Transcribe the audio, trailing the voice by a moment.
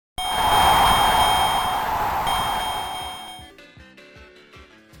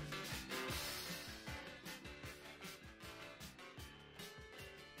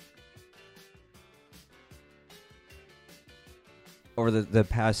over the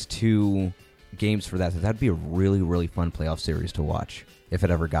past two games for that'd be a really, really fun playoff series to watch if it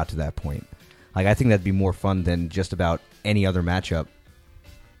ever got to that point. Like, I think that'd be more fun than just about any other matchup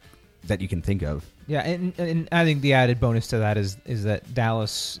that you can think of. Yeah, and I think the added bonus to that is that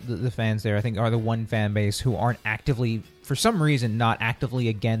Dallas, the fans there, I think, are the one fan base who aren't actively, for some reason, not actively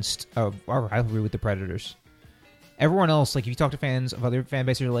against a rivalry with the Predators. Everyone else, like, if you talk to fans of other fan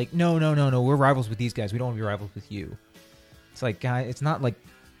bases, they're like, no, we're rivals with these guys. We don't want to be rivals with you. It's like, guys, it's not like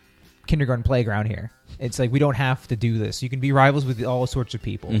kindergarten playground here. It's like, we don't have to do this. You can be rivals with all sorts of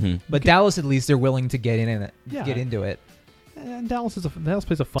people. Mm-hmm. But Dallas, at least, they're willing to get into it. And Dallas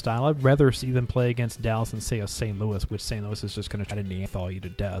plays a fun style. I'd rather see them play against Dallas than say a St. Louis, which St. Louis is just going to try to Neanderthal you to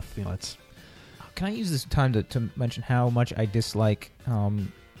death. You know, it's. Can I use this time to mention how much I dislike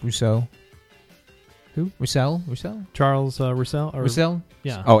Rousseau? Who? Roussel? Charles Roussel? Roussel?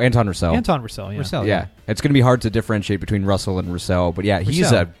 Yeah. Oh, Anton Roussel. Anton Roussel, yeah. Roussel, yeah. It's going to be hard to differentiate between Russell and Roussel, but yeah,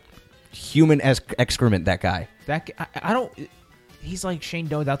 he's a human excrement, that guy. I don't... He's like Shane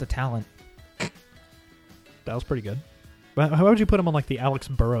Doe without the talent. That was pretty good. But how would you put him on like the Alex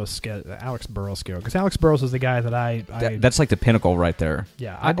Burrows scale? Because Alex Burrows is the guy that that's like the pinnacle right there.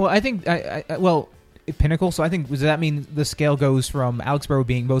 Yeah. I think pinnacle. So I think, does that mean the scale goes from Alex Burrow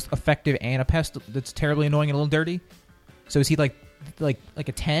being both effective and a pest that's terribly annoying and a little dirty? So is he like a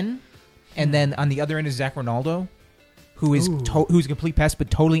 10? And then on the other end is Zach Ronaldo, who is who's a complete pest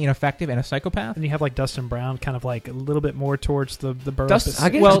but totally ineffective and a psychopath. And you have like Dustin Brown, kind of like a little bit more towards the Burrow.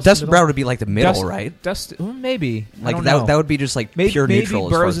 Dustin Brown would be like the middle, right? Maybe like that would be just like pure neutral.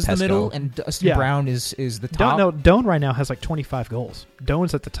 Maybe Burrows is the go. middle and Dustin Brown is the top. Doan right now has like 25 goals.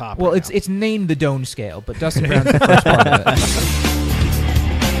 Doan's at the top. Well, right it's named the Doan scale, but Dustin Brown's the first part of it.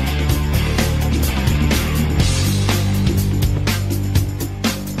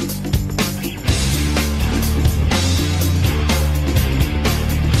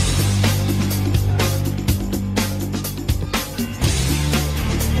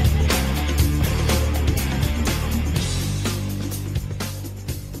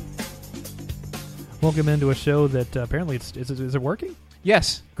 Welcome into a show that apparently is it working?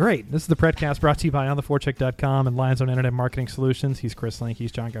 Yes. Great. This is the Predcast, brought to you by OnTheForecheck.com and Lions on Internet Marketing Solutions. He's Chris Link.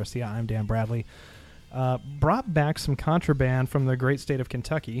 He's John Garcia. I'm Dan Bradley. Brought back some contraband from the great state of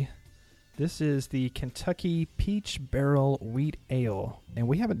Kentucky. This is the Kentucky Peach Barrel Wheat Ale, and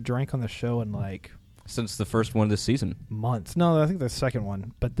we haven't drank on the show in like... Since the first one this season. Months. No, I think the second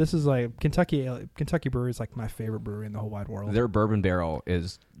one. But this is like Kentucky Brewery is like my favorite brewery in the whole wide world. Their bourbon barrel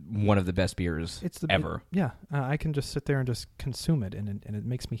is one of the best beers ever. I can just sit there and just consume it, and it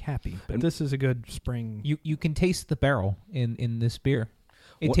makes me happy. But this is a good spring. You can taste the barrel in this beer.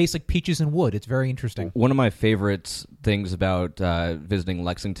 It tastes like peaches and wood. It's very interesting. One of my favorite things about visiting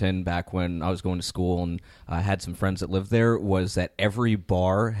Lexington back when I was going to school and I had some friends that lived there was that every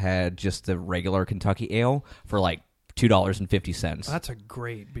bar had just the regular Kentucky ale for like $2.50. That's a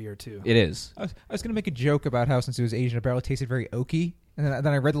great beer, too. It is. I was going to make a joke about how since it was aged in a barrel, it tasted very oaky. And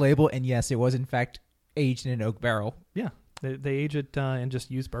then I read the label, and yes, it was in fact aged in an oak barrel. Yeah. They age it and just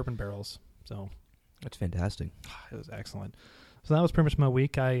use bourbon barrels. So that's fantastic. It was excellent. So that was pretty much my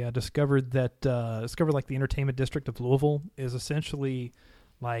week. I discovered like the entertainment district of Louisville is essentially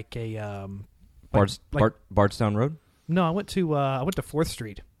like a Bardstown Road. No, I went to 4th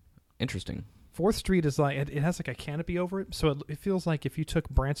Street. Interesting. 4th Street is like it has like a canopy over it, so it feels like if you took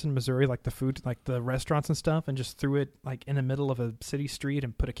Branson, Missouri, like the food, like the restaurants and stuff, and just threw it like in the middle of a city street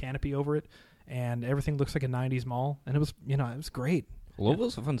and put a canopy over it, and everything looks like a '90s mall, and it was great.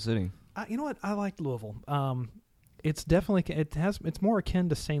 Louisville's a fun city. You know what? I like Louisville. It's definitely it's more akin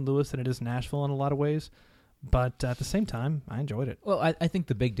to St. Louis than it is Nashville in a lot of ways, but at the same time, I enjoyed it. Well, I think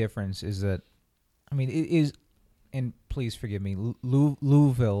the big difference is that, I mean, it is, and please forgive me,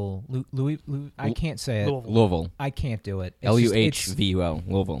 Louisville. I can't say it. Louisville. I can't do it. Louhvul.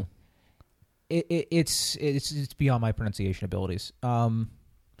 Louisville. It's beyond my pronunciation abilities.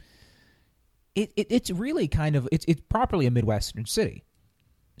 It's really kind of it's properly a Midwestern city.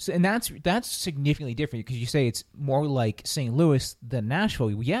 So, and that's significantly different because you say it's more like St. Louis than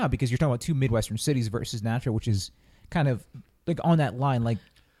Nashville. Yeah, because you're talking about two Midwestern cities versus Nashville, which is kind of like on that line. Like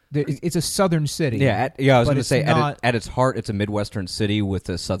it's a southern city. Yeah, I was going to say at its heart, it's a Midwestern city with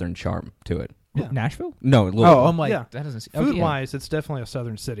a southern charm to it. Yeah. Nashville? No, Louisville. Oh, I'm like that doesn't. Food-wise, it's definitely a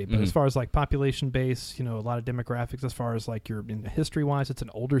southern city, but as far as like population base, a lot of demographics. As far as like your history-wise, it's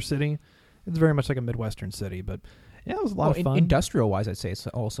an older city. It's very much like a Midwestern city, but. Yeah, it was a lot of fun. Industrial-wise, I'd say it's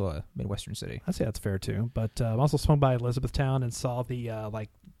also a Midwestern city. I'd say that's fair, too. But I also swung by Elizabethtown and saw the,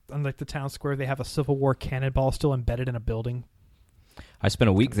 on the town square, they have a Civil War cannonball still embedded in a building. I spent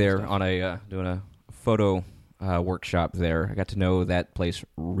a week there on doing a photo workshop there. I got to know that place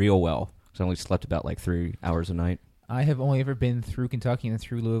real well. So I only slept about like 3 hours a night. I have only ever been through Kentucky and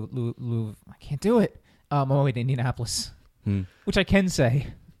through Louisville. I can't do it. I'm all the way to Indianapolis, which I can say.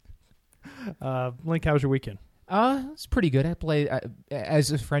 Link, how was your weekend? It's pretty good. I played,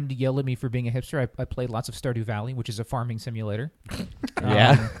 as a friend yelled at me for being a hipster, I played lots of Stardew Valley, which is a farming simulator.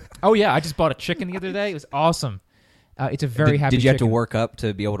 Yeah. Oh, yeah. I just bought a chicken the other day. It was awesome. It's a very happy Did you have to chicken. work up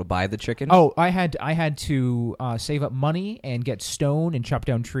to be able to buy the chicken? Oh, I had to save up money and get stone and chop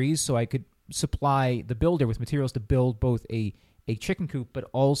down trees so I could supply the builder with materials to build both a chicken coop, but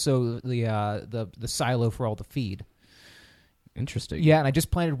also the silo for all the feed. Interesting. Yeah, and I just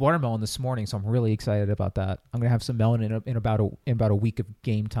planted watermelon this morning, so I'm really excited about that. I'm gonna have some melon in about a week of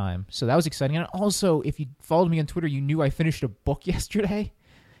game time, so that was exciting. And also, if you followed me on Twitter, you knew I finished a book yesterday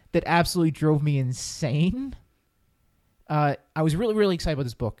that absolutely drove me insane. I was really, really excited about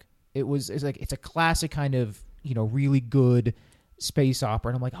this book. It's a classic kind of, really good space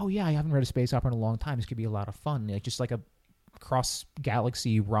opera, and I'm like, oh yeah, I haven't read a space opera in a long time. This could be a lot of fun, just like a cross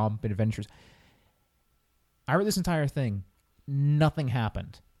galaxy romp and adventures. I read this entire thing. Nothing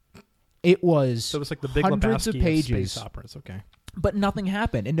happened. It was So it was like the Big hundreds Lebowski of pages, space operas. Okay. but nothing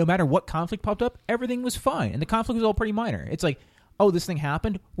happened. And no matter what conflict popped up, everything was fine. And the conflict was all pretty minor. It's like, oh, this thing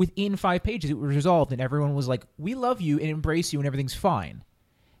happened. Within 5 pages, it was resolved, and everyone was like, we love you and embrace you, and everything's fine.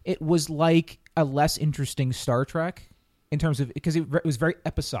 It was like a less interesting Star Trek in terms of, because it was very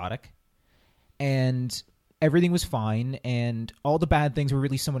episodic, and everything was fine, and all the bad things were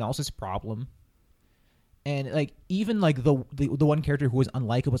really someone else's problem. And like even like the one character who was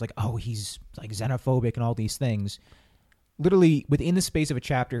unlikable was like, oh, he's like xenophobic and all these things. Literally within the space of a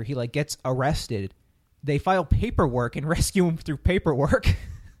chapter, he like gets arrested. They file paperwork and rescue him through paperwork.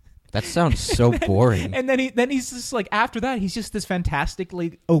 That sounds so boring. And then he's just like, after that, he's just this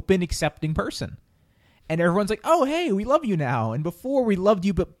fantastically open, accepting person. And everyone's like, oh, hey, we love you now. And before we loved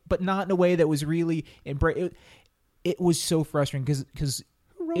you, but not in a way that was really it was so frustrating because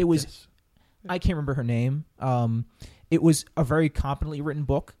it was. This? I can't remember her name. It was a very competently written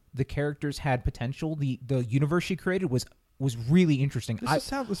book. The characters had potential. The universe she created was really interesting.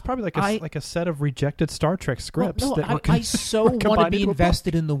 It's probably like a set of rejected Star Trek scripts. I so want to combined be into a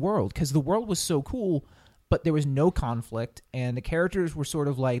invested in the world because the world was so cool, but there was no conflict, and the characters were sort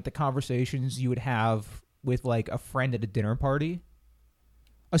of like the conversations you would have with like a friend at a dinner party,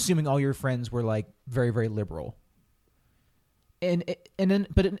 assuming all your friends were like very, very liberal. And then,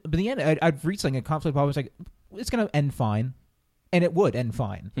 but in the end, I'd reach like a conflict. I was like, it's gonna end fine, and it would end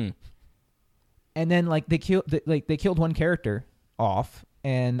fine. And then like they killed one character off,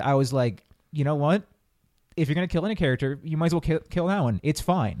 and I was like, you know what? If you're gonna kill any character, you might as well kill that one. It's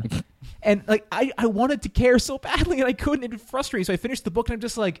fine. And like I wanted to care so badly, and I couldn't. It was frustrating. So I finished the book, and I'm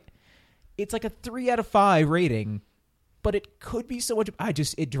just like, it's like a 3 out of 5 rating. But it could be so much.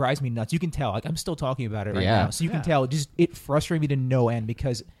 It drives me nuts. You can tell. Like I'm still talking about it right now, so you can tell. It frustrates me to no end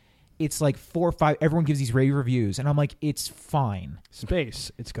because it's like 4 or 5. Everyone gives these rave reviews, and I'm like, it's fine.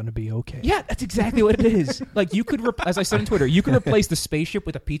 Space, it's going to be okay. Yeah, that's exactly what it is. Like you could, as I said on Twitter, you could replace the spaceship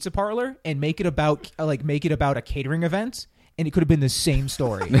with a pizza parlor and make it about a catering event. And it could have been the same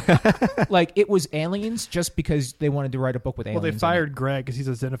story. Like, it was aliens just because they wanted to write a book with aliens. Well, they fired Greg because he's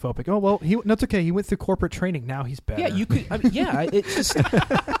a xenophobic. Oh, well, that's okay. He went through corporate training. Now he's better. Yeah, you could. It's just...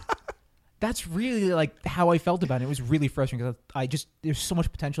 That's really, like, how I felt about it. It was really frustrating because there's so much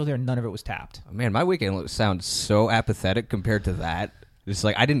potential there and none of it was tapped. Oh, man, my weekend sounds so apathetic compared to that. It's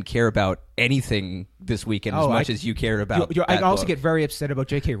like I didn't care about anything this weekend as much as you cared about I that also book. get very upset about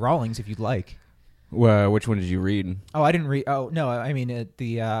J.K. Rowling, if you'd like. Which one did you read? Oh, I didn't read. Oh, no. I mean,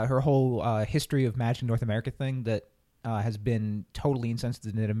 her whole history of Magic in North America thing that has been totally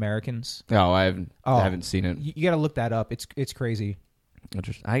insensitive to Native Americans. Oh, I haven't seen it. You got to look that up. It's crazy.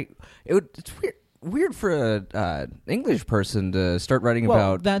 It's weird for a English person to start writing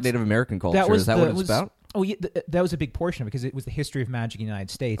about Native American culture. Is that what it's about? Oh, yeah. That was a big portion of it because it was the history of magic in the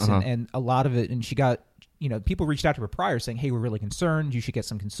United States, and a lot of it. And she got. People reached out to her prior saying, hey, we're really concerned. You should get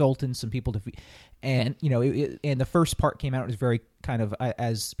some consultants, some people to... And, and the first part came out, it was very kind of,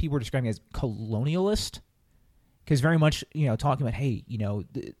 as people were describing it as colonialist. Because very much, talking about, hey,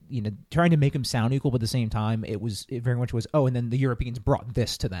 trying to make them sound equal, but at the same time, it very much was, and then the Europeans brought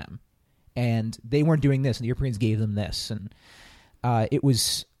this to them. And they weren't doing this, and the Europeans gave them this. And it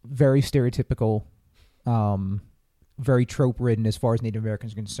was very stereotypical, very trope-ridden as far as Native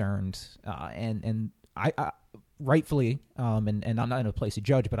Americans are concerned. And I rightfully, and I'm not in a place to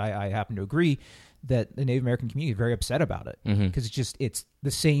judge, but I happen to agree that the Native American community is very upset about it because it's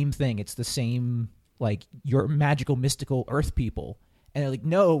the same thing. It's the same, like, your magical, mystical Earth people, And they're like,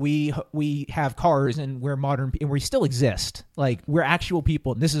 no, we have cars and we're modern and we still exist. Like, we're actual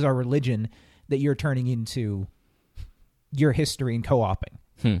people, and this is our religion that you're turning into your history and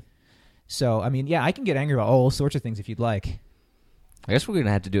co-oping. So, I mean, yeah, I can get angry about all sorts of things if you'd like. I guess we're going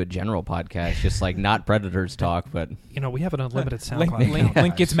to have to do a general podcast, just like not Predators talk, but... We have an unlimited SoundCloud.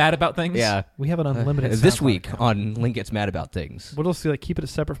 Link gets mad about things? Yeah. We have an unlimited This SoundCloud week account. on Link Gets Mad About Things. We'll just keep it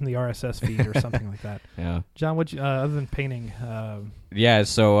separate from the RSS feed or something like that. Yeah. John, other than painting... Yeah,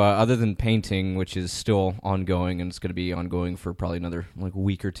 so other than painting, which is still ongoing, and it's going to be ongoing for probably another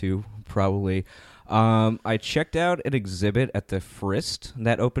week or two, probably... I checked out an exhibit at the Frist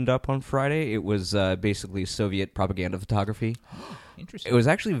that opened up on Friday. It was basically Soviet propaganda photography. Interesting. It was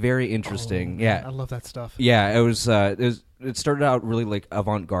actually very interesting. Oh, yeah, I love that stuff. Yeah, it started out really like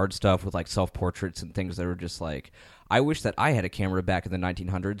avant-garde stuff with like self-portraits and things that were just like, I wish that I had a camera back in the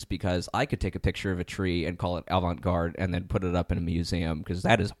 1900s because I could take a picture of a tree and call it avant-garde and then put it up in a museum, because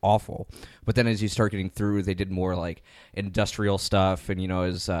that is awful. But then as you start getting through, they did more like industrial stuff, and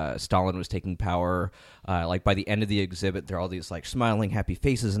as Stalin was taking power, like by the end of the exhibit, there are all these like smiling, happy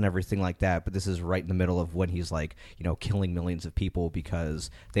faces and everything like that. But this is right in the middle of when he's like, killing millions of people because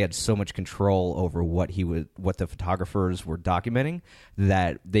they had so much control over what the photographers were documenting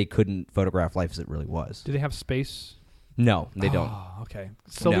that they couldn't photograph life as it really was. Do they have space? No, they don't. Oh, okay.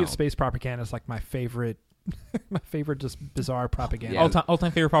 Soviet No. space propaganda is like my favorite, just bizarre propaganda. Yeah.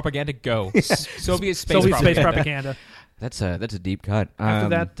 All-time favorite propaganda, go. Soviet space Soviet propaganda. space propaganda. That's a deep cut.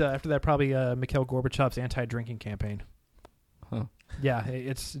 After that, probably Mikhail Gorbachev's anti-drinking campaign. Huh. Yeah,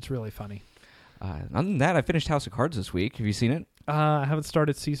 it's really funny. Other than that, I finished House of Cards this week. Have you seen it? I haven't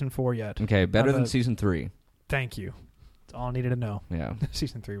started season 4 yet. Okay, better than I've, season 3. Thank you. That's all I needed to know. Yeah.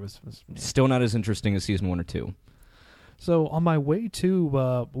 Season 3 was Still not as interesting as season 1 or 2. So on my way to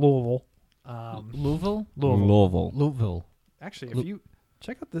Louisville. Louisville. Actually, if you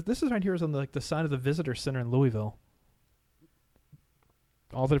check out this is right here is on the side of the visitor center in Louisville.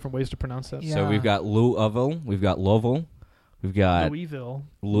 All the different ways to pronounce that. Yeah. So we've got Louisville, we've got Louisville, we've got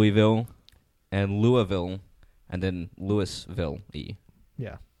Louisville, and Louisville, and then Louisville.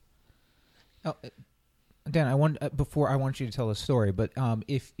 Yeah. Oh, Dan, I want you to tell a story, but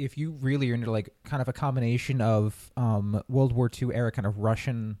if you really are into like kind of a combination of World War II era kind of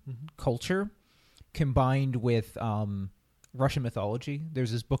Russian culture combined with Russian mythology,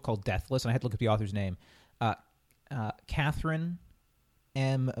 there's this book called Deathless, and I had to look up the author's name, Catherine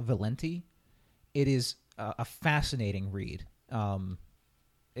M. Valenti. It is a fascinating read.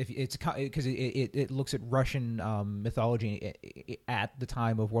 If it's because it looks at Russian mythology at the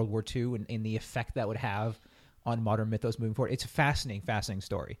time of World War II and the effect that would have on modern mythos moving forward. It's a fascinating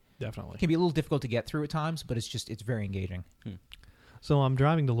story. Definitely. It can be a little difficult to get through at times, but it's very engaging. So I'm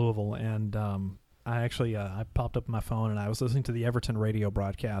driving to Louisville, and I actually I popped up my phone and I was listening to the Everton radio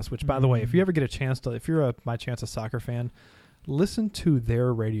broadcast. Which, by the way, if you ever get a chance to, if you're by chance a soccer fan, listen to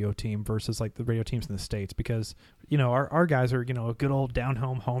their radio team versus like the radio teams in the States, because our guys are good old down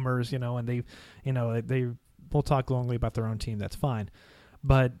home homers, and they will talk glowingly about their own team. That's fine,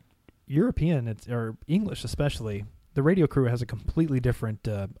 but European or English especially, the radio crew has a completely different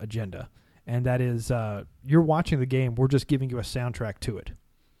agenda, and that is you're watching the game, we're just giving you a soundtrack to it.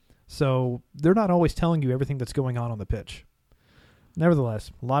 So they're not always telling you everything that's going on the pitch.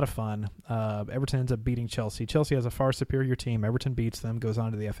 Nevertheless, a lot of fun. Everton ends up beating Chelsea. Chelsea has a far superior team. Everton beats them, goes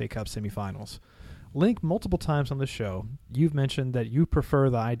on to the FA Cup semifinals. Link, multiple times on this show, you've mentioned that you prefer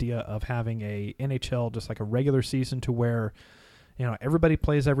the idea of having a NHL, just like a regular season, to where everybody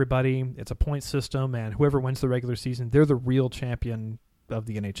plays everybody. It's a point system, and whoever wins the regular season, they're the real champion of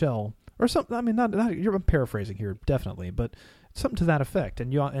the NHL, or something. I mean, not I'm paraphrasing here, definitely, but something to that effect.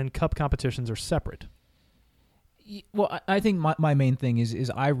 And cup competitions are separate. Well, I think my main thing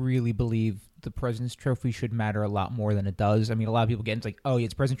is I really believe the President's Trophy should matter a lot more than it does. I mean, a lot of people get into like, oh, yeah,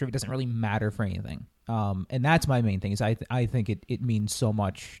 it's President's Trophy. It doesn't really matter for anything. And that's my main thing is I think it means so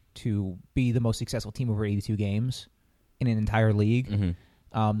much to be the most successful team over 82 games in an entire league.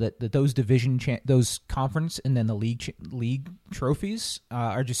 Mm-hmm. That those division those conference and then the league trophies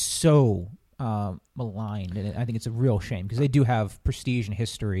are just so maligned, and I think it's a real shame because they do have prestige and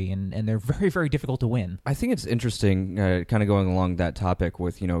history, and they're very, very difficult to win. I think it's interesting, kind of going along that topic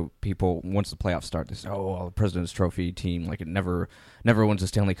with people once the playoffs start, they say, "Oh, the President's Trophy team, like it never wins the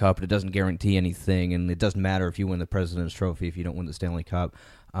Stanley Cup, and it doesn't guarantee anything, and it doesn't matter if you win the President's Trophy if you don't win the Stanley Cup."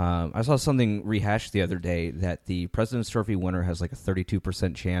 I saw something rehashed the other day that the President's Trophy winner has like a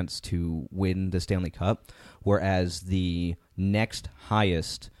 32% chance to win the Stanley Cup, whereas the next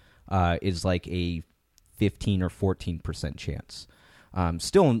highest is like a 15 or 14% chance.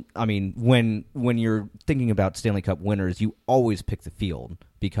 Still, I mean, when you're thinking about Stanley Cup winners, you always pick the field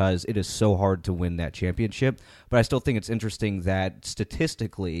because it is so hard to win that championship. But I still think it's interesting that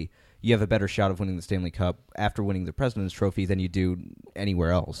statistically, you have a better shot of winning the Stanley Cup after winning the President's Trophy than you do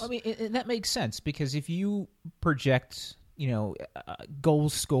anywhere else. I mean, that makes sense because if you project,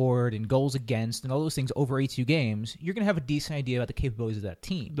 goals scored and goals against and all those things over 82 games, you're going to have a decent idea about the capabilities of that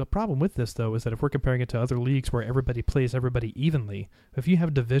team. The problem with this, though, is that if we're comparing it to other leagues where everybody plays everybody evenly, if you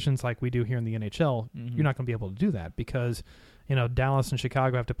have divisions like we do here in the NHL, you're not going to be able to do that because, Dallas and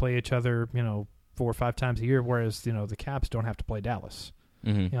Chicago have to play each other, 4 or 5 times a year, whereas, the Caps don't have to play Dallas.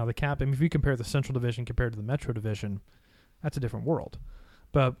 The Cap, if you compare the Central Division compared to the Metro Division, that's a different world.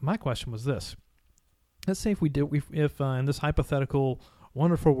 But my question was this. Let's say if in this hypothetical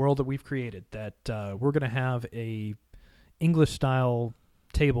wonderful world that we've created that we're going to have a English-style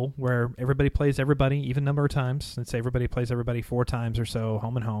table where everybody plays everybody even number of times. Let's say everybody plays everybody 4 times or so,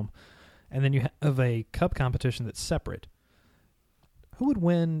 home and home. And then you have a cup competition that's separate. Who would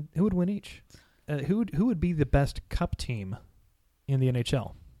win each? Who would be the best cup team in the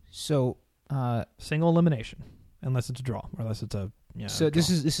NHL? So single elimination, unless it's a draw, or unless it's a this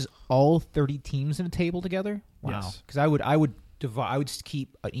is all 30 teams in a table together. Wow. Yes. Because I would just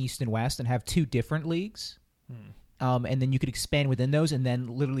keep an East and West and have 2 different leagues, and then you could expand within those, and then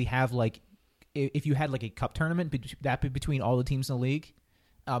literally have if you had a cup tournament between all the teams in the league,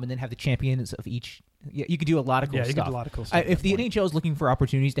 and then have the champions of each. Yeah, you could do a lot of cool stuff. You could do a lot of cool stuff. If the NHL is looking for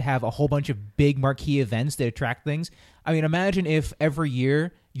opportunities to have a whole bunch of big marquee events that attract things, I mean, imagine if every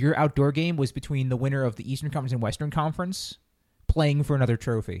year your outdoor game was between the winner of the Eastern Conference and Western Conference playing for another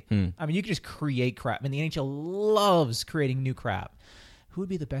trophy. I mean, you could just create crap. I mean, the NHL loves creating new crap. Who would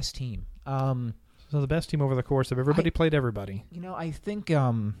be the best team? So the best team over the course of everybody played everybody. I think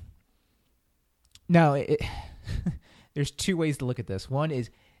there's 2 ways to look at this. One is,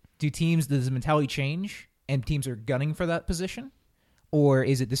 does the mentality change and teams are gunning for that position? Or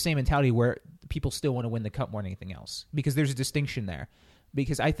is it the same mentality where people still want to win the cup more than anything else? Because there's a distinction there.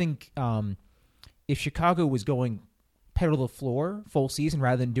 Because I think if Chicago was going pedal to the floor full season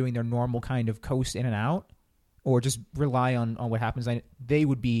rather than doing their normal kind of coast in and out or just rely on what happens, they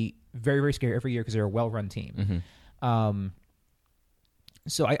would be very, very scary every year because they're a well-run team.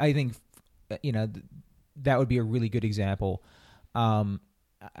 So I think, that would be a really good example.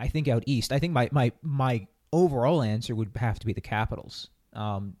 I think out east, I think my overall answer would have to be the Capitals.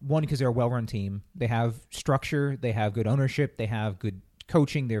 One, because they're a well-run team. They have structure. They have good ownership. They have good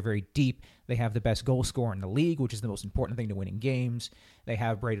coaching. They're very deep. They have the best goal scorer in the league, which is the most important thing to winning games. They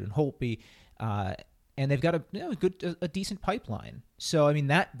have Braden Holtby, and they've got a decent pipeline. So, I mean,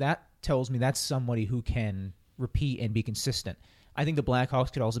 that tells me that's somebody who can repeat and be consistent. I think the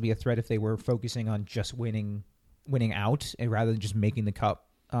Blackhawks could also be a threat if they were focusing on just winning out and rather than just making the cup.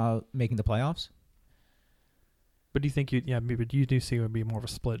 Making the playoffs. But do you think but you do see it would be more of a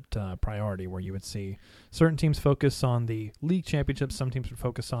split priority where you would see certain teams focus on the league championships, some teams would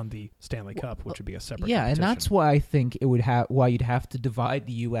focus on the Stanley Cup, which would be a separate competition. And that's why I think it would why you'd have to divide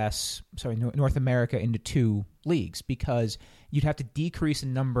the North America into 2 leagues, because you'd have to decrease the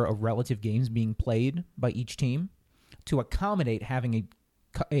number of relative games being played by each team to accommodate having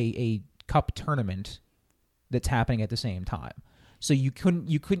a cup tournament that's happening at the same time. So you couldn't.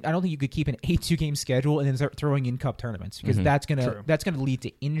 I don't think you could keep an 82 game schedule and then start throwing in cup tournaments because that's gonna lead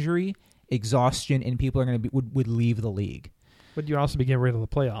to injury, exhaustion, and people are gonna would leave the league. But you also be getting rid of the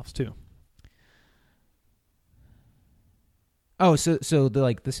playoffs too. Oh, so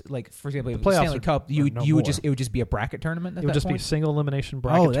for example, the Stanley Cup, it would just be a bracket tournament. It would just be a single elimination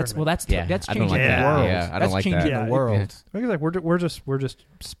bracket. That's changing the world. I don't like that. That's changing the world. We're just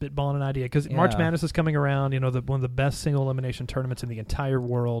spitballing an idea because March Madness is coming around. One of the best single elimination tournaments in the entire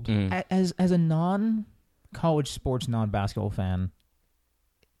world. As a non-college sports, non-basketball fan,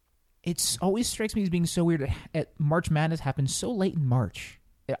 it always strikes me as being so weird that March Madness happens so late in March.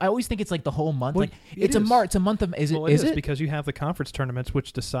 I always think it's like the whole month. Well, it's a month of. Is it because you have the conference tournaments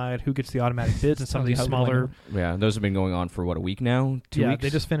which decide who gets the automatic bids and some of these smaller. Yeah, those have been going on for a week now. 2 weeks. They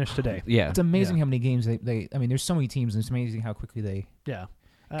just finished today. Yeah, it's amazing how many games they. I mean, there's so many teams, and it's amazing how quickly they. Yeah,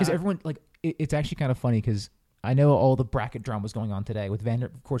 because everyone it's actually kind of funny because I know all the bracket drama was going on today with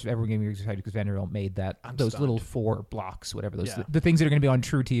Vanderbilt. Of course, everyone getting excited because Vanderbilt made those little 4 blocks, whatever those the things that are going to be on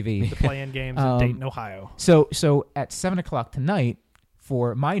True TV. The play-in games in Dayton, Ohio. So at 7:00 tonight.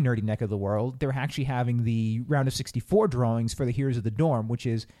 For my nerdy neck of the world, they're actually having the round of 64 drawings for the Heroes of the Dorm, which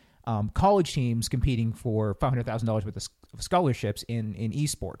is college teams competing for $500,000 worth of scholarships in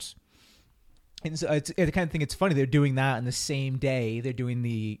esports. And so it's the kind of thing. It's funny they're doing that on the same day they're doing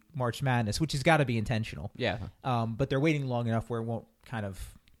the March Madness, which has got to be intentional. Yeah. But they're waiting long enough where it won't kind of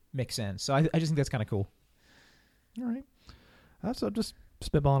mix in. So I just think that's kind of cool. All right. So just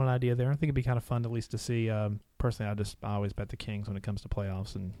spitballing an idea there. I think it'd be kind of fun at least to see. Personally, I always bet the Kings when it comes to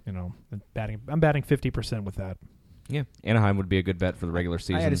playoffs, and I'm batting 50% with that. Yeah, Anaheim would be a good bet for the regular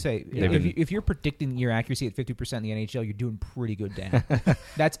season. I had to say, They've if you're predicting your accuracy at 50% in the NHL, you're doing pretty good, Dan.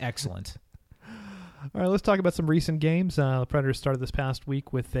 That's excellent. All right, let's talk about some recent games. The Predators started this past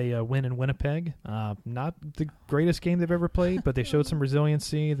week with a win in Winnipeg. Not the greatest game they've ever played, but they showed some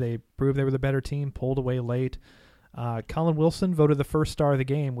resiliency. They proved they were the better team, pulled away late. Colin Wilson voted the first star of the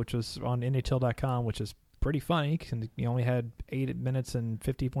game, which was on NHL.com, which is pretty funny. He only had 8 minutes and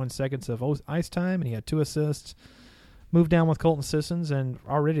 51 seconds of ice time, and he had 2 assists. Moved down with Colton Sissons, and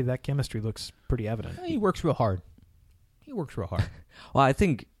already that chemistry looks pretty evident. He works real hard. Well, I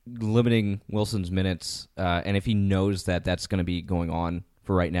think limiting Wilson's minutes, and if he knows that that's going to be going on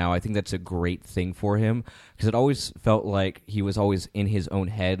for right now, I think that's a great thing for him, because it always felt like he was always in his own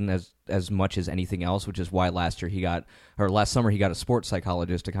head and as much as anything else, which is why last summer he got a sports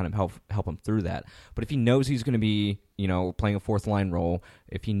psychologist to kind of help him through that. But if he knows he's going to be, playing a fourth line role,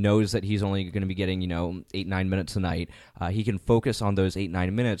 if he knows that he's only going to be getting, 8-9 minutes a night, he can focus on those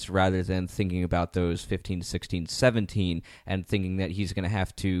 8-9 minutes rather than thinking about those 15, 16, 17 and thinking that he's going to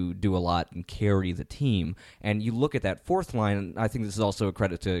have to do a lot and carry the team. And you look at that fourth line, and I think this is also a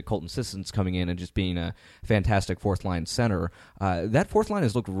credit to Colton Sissons coming in and just being a fantastic fourth line center. That fourth line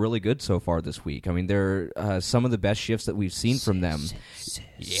has looked really good so far this week. I mean, they're some of the best shifts that we've seen from them.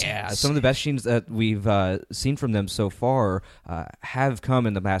 Some of the best shifts that we've seen from them so far have come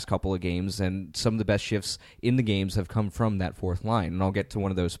in the past couple of games, and some of the best shifts in the games have come from that fourth line, and I'll get to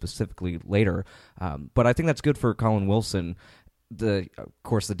one of those specifically later. But I think that's good for Colin Wilson. Of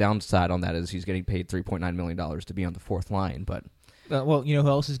course, the downside on that is he's getting paid $3.9 million to be on the fourth line. But well, you know who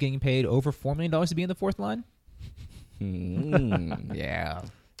else is getting paid over $4 million to be in the fourth line? Yeah.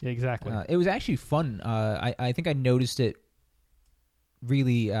 Yeah, exactly. It was actually fun. I think I noticed it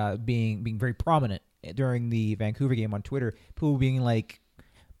really being very prominent during the Vancouver game on Twitter. People being like,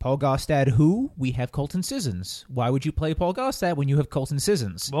 Paul Gaustad who? We have Colton Sissons. Why would you play Paul Gaustad when you have Colton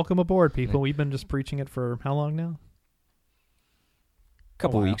Sissons? Welcome aboard, people. We've been just preaching it for how long now?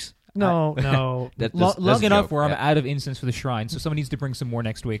 Couple weeks. No. Long enough where I'm out of incense for the shrine, so someone needs to bring some more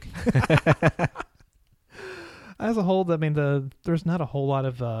next week. As a whole, I mean, there's not a whole lot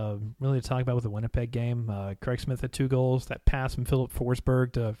of really to talk about with the Winnipeg game. Craig Smith had 2 goals. That pass from Philip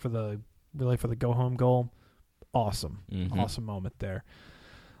Forsberg for the go-home goal. Awesome. Mm-hmm. Awesome moment there.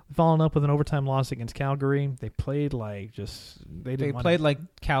 Following up with an overtime loss against Calgary. They played like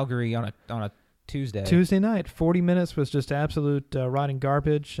Calgary on a Tuesday night. 40 minutes was just absolute rotting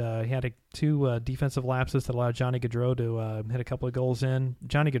garbage. He had 2 defensive lapses that allowed Johnny Gaudreau to hit a couple of goals in.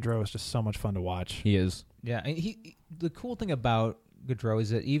 Johnny Gaudreau is just so much fun to watch. He is. Yeah, the cool thing about Gaudreau is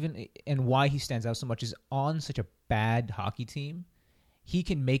that and why he stands out so much is on such a bad hockey team, he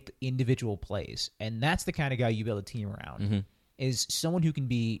can make individual plays, and that's the kind of guy you build a team around. Mm-hmm. Is someone who can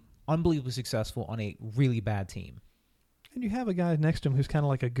be unbelievably successful on a really bad team. And you have a guy next to him who's kind of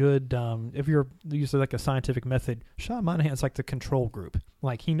like a good, if you're using like a scientific method, Sean Monahan's like the control group.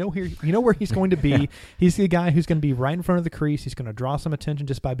 Like you know where he's going to be. He's the guy who's going to be right in front of the crease. He's going to draw some attention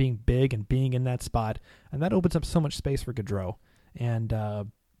just by being big and being in that spot, and that opens up so much space for Gaudreau. And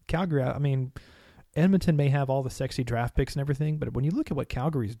Calgary, I mean, Edmonton may have all the sexy draft picks and everything, but when you look at what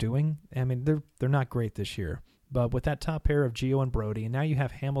Calgary's doing, I mean, they're not great this year. But with that top pair of Gio and Brody, and now you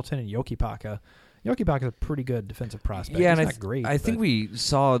have Hamilton and Jokipaka. Jokipaka is a pretty good defensive prospect. Yeah, he's and not great. I think we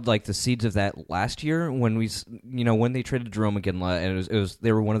saw like the seeds of that last year when when they traded Jerome McGinley, and it was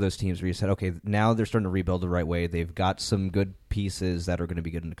they were one of those teams where you said, okay, now they're starting to rebuild the right way. They've got some good pieces that are going to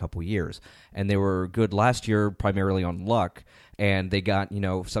be good in a couple of years, and they were good last year primarily on luck, and they got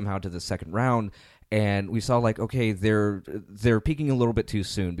somehow to the second round. And we saw like, okay, they're peaking a little bit too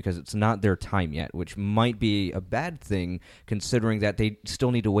soon because it's not their time yet, which might be a bad thing considering that they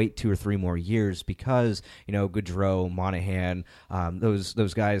still need to wait 2 or 3 more years because, Gaudreau, Monahan,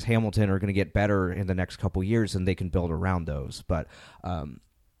 those guys, Hamilton are going to get better in the next couple years and they can build around those. But I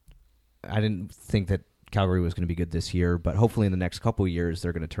didn't think that Calgary was going to be good this year, but hopefully in the next couple years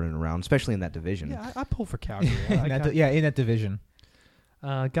they're going to turn it around, especially in that division. Yeah, I pull for Calgary. In that division.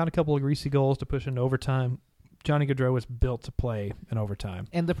 Got a couple of greasy goals to push into overtime. Johnny Gaudreau was built to play in overtime.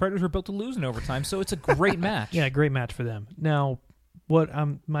 And the Predators were built to lose in overtime, so it's a great match. Yeah, great match for them. Now, what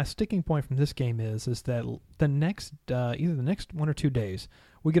my sticking point from this game is that the next either the next 1 or 2 days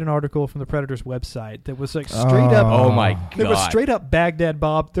we get an article from the Predators website that was like straight up. Oh my god! It was straight up Baghdad,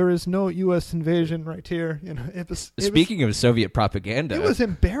 Bob. There is no U.S. invasion right here. You know, Speaking of Soviet propaganda, it was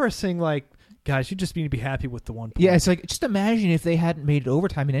embarrassing. Like, guys, you just need to be happy with the 1 point. Yeah, it's like, just imagine if they hadn't made it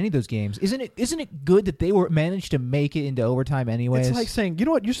overtime in any of those games. Isn't it good that they managed to make it into overtime anyways? It's like saying, you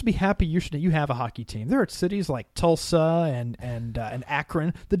know what, you should be happy you have a hockey team. There are cities like Tulsa and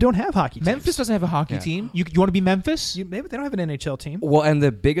Akron that don't have hockey teams. Memphis doesn't have a hockey team. You want to be Memphis? Maybe they don't have an NHL team. Well, and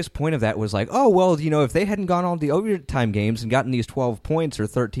the biggest point of that was like, oh, well, you know, if they hadn't gone on the overtime games and gotten these 12 points or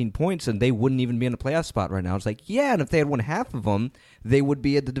 13 points, and they wouldn't even be in a playoff spot right now. It's like, yeah, and if they had won half of them, they would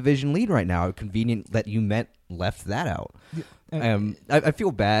be at the division lead right now. Convenient that you left that out. I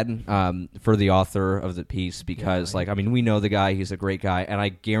feel bad for the author of the piece because, like, I mean, we know the guy; he's a great guy, and I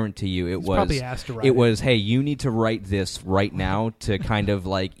guarantee you, He's probably asked to write it was, hey, you need to write this right now to kind of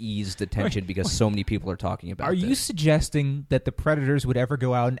like ease the tension because so many people are talking about. Are you suggesting that the Predators would ever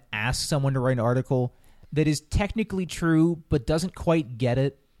go out and ask someone to write an article that is technically true but doesn't quite get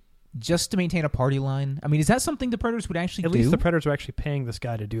it, just to maintain a party line? I mean, is that something the Predators would actually do? At least the Predators are actually paying this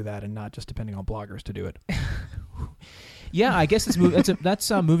guy to do that and not just depending on bloggers to do it. Yeah, I guess that's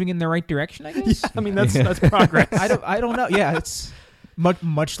moving in the right direction, I guess. Yeah, I mean, that's progress. I don't know. Yeah, it's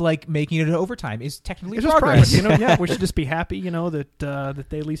much like making it an overtime is technically it's progress. Just progress. You know, yeah, we should just be happy, you know, that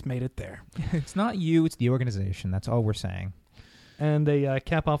they at least made it there. It's not you, it's the organization. That's all we're saying. And they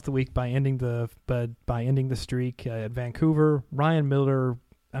cap off the week by ending the streak at Vancouver. Ryan Miller,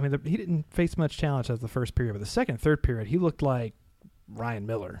 I mean, he didn't face much challenge as the first period, but the second, third period, he looked like Ryan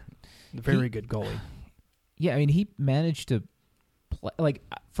Miller, a very good goalie. Yeah, I mean, he managed to play. Like,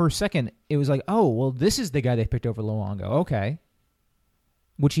 for a second, it was like, oh, well, this is the guy they picked over Luongo. Okay.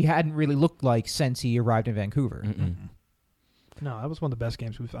 Which he hadn't really looked like since he arrived in Vancouver. Mm-mm. No, that was one of the best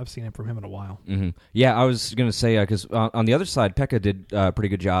games I've seen from him in a while. Mm-hmm. Yeah, I was going to say, because on the other side, Pekka did a pretty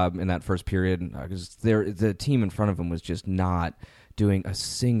good job in that first period, because the team in front of him was just not doing a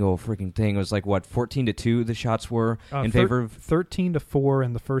single freaking thing. It was like, what, 14-2 the shots were in favor of? 13-4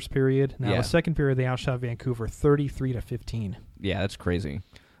 in the first period. Now, the second period, they outshot Vancouver 33-15. Yeah, that's crazy.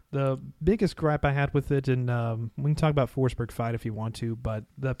 The biggest gripe I had with it, and we can talk about Forsberg fight if you want to, but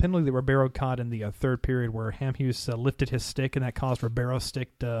the penalty that Ribeiro caught in the third period where Hamhuis lifted his stick and that caused Ribeiro's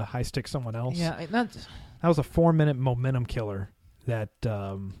stick to high stick someone else. Yeah, that was a 4-minute momentum killer. That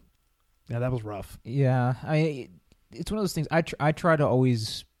was rough. Yeah, it's one of those things. I try to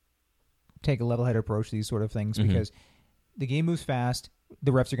always take a level-headed approach to these sort of things because the game moves fast.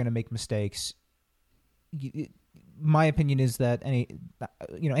 The refs are going to make mistakes. My opinion is that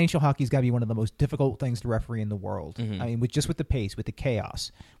NHL hockey's got to be one of the most difficult things to referee in the world. I mean, with the pace, with the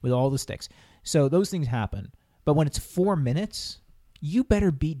chaos, with all the sticks. So those things happen. But when it's 4 minutes, you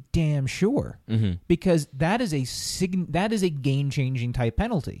better be damn sure because that is a game-changing type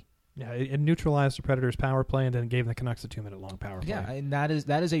penalty. Yeah, it neutralized the Predators' power play and then gave the Canucks a 2-minute-long power play. Yeah, and that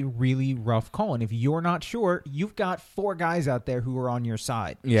is a really rough call. And if you're not sure, you've got 4 guys out there who are on your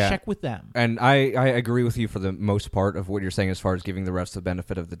side. Yeah. Check with them. And I agree with you for the most part of what you're saying as far as giving the refs the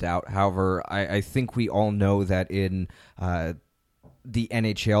benefit of the doubt. However, I think we all know that in the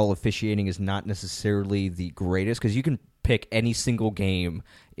NHL, officiating is not necessarily the greatest because you can pick any single game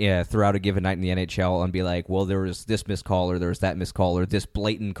throughout a given night in the NHL and be like, well, there was this missed call or there was that missed call or this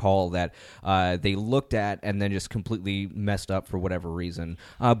blatant call that they looked at and then just completely messed up for whatever reason.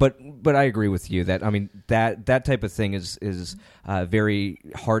 But I agree with you that, I mean, that type of thing is very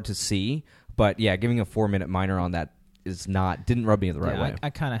hard to see. But yeah, giving a 4-minute minor on that didn't rub me the right way.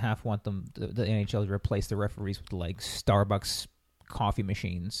 I kind of half want the NHL to replace the referees with like Starbucks coffee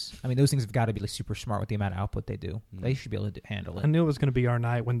machines. I mean, those things have got to be like super smart with the amount of output they do. They should be able to handle it. I knew it was going to be our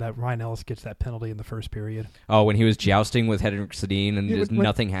night when that Ryan Ellis gets that penalty in the first period. Oh, when he was jousting with Henrik Sedin and just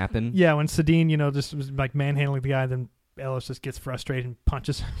nothing happened? Yeah, when Sedin, just was like manhandling the guy, then Ellis just gets frustrated and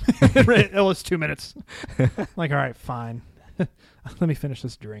punches Ellis 2 minutes. Like, all right, fine. Let me finish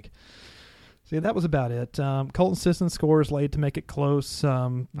this drink. So yeah, that was about it. Colton Sisson scores late to make it close.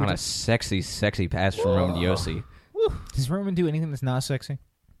 On a sexy, sexy pass from Roman Josi. Does Roman do anything that's not sexy?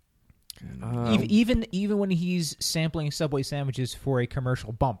 Even when he's sampling Subway sandwiches for a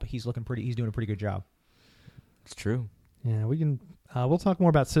commercial bump, he's doing a pretty good job. It's true. Yeah, we can. We'll talk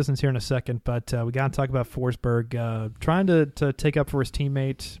more about Sissons here in a second, but we got to talk about Forsberg trying to take up for his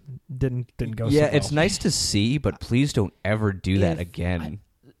teammate. Didn't go. Yeah, so well. It's nice to see, but please don't ever do that again.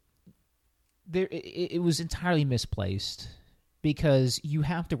 It was entirely misplaced because you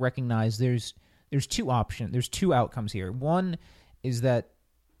have to recognize there's two options. There's two outcomes here. One is that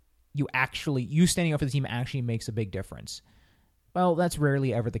you standing up for the team actually makes a big difference. Well, that's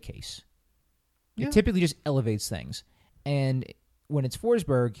rarely ever the case. Yeah. It typically just elevates things. And when it's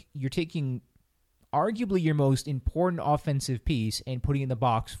Forsberg, you're taking arguably your most important offensive piece and putting it in the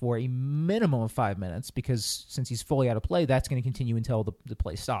box for a minimum of 5 minutes, because since he's fully out of play, that's going to continue until the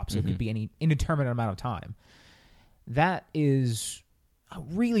play stops. It could be any indeterminate amount of time. That is a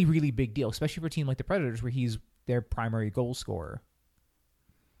really, really big deal, especially for a team like the Predators where he's their primary goal scorer.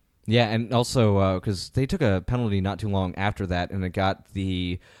 Yeah, and also because they took a penalty not too long after that, and it got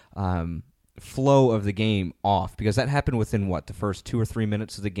the flow of the game off, because that happened within, the first 2 or 3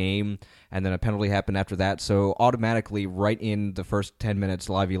 minutes of the game, and then a penalty happened after that. So automatically, right in the first 10 minutes,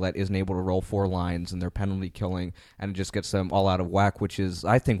 Laviolette isn't able to roll 4 lines, and they're penalty killing, and it just gets them all out of whack, which is,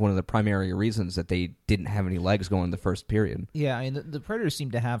 I think, one of the primary reasons that they didn't have any legs going in the first period. Yeah, I mean, the Predators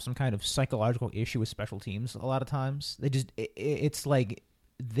seem to have some kind of psychological issue with special teams a lot of times. They just, it's like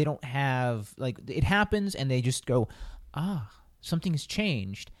they don't have, like, it happens and they just go, something's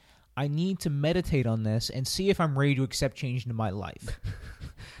changed. I need to meditate on this and see if I'm ready to accept change into my life.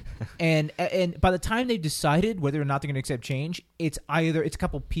 and by the time they've decided whether or not they're going to accept change, it's a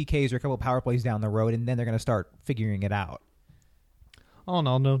couple PKs or a couple power plays down the road, and then they're going to start figuring it out. Oh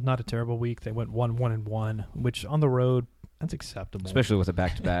no, not a terrible week. They went 1-1-1, which on the road, that's acceptable. Especially with a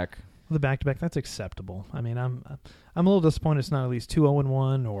back-to-back. The back-to-back, that's acceptable. I mean, I'm a little disappointed it's not at least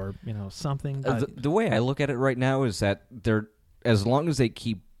 2-0-1 or something. But The way I look at it right now is that they're, as long as they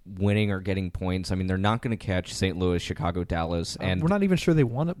keep winning or getting points, I mean, they're not going to catch St. Louis, Chicago, Dallas, and we're not even sure they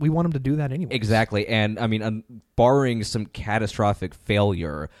want it. We want them to do that anyway. Exactly, and I mean, barring some catastrophic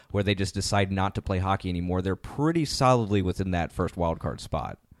failure where they just decide not to play hockey anymore, they're pretty solidly within that first wild card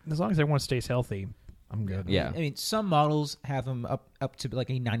spot. As long as everyone stays healthy, I'm good. Yeah, I mean, some models have them up to like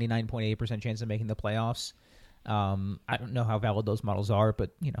a 99.8% chance of making the playoffs. I don't know how valid those models are,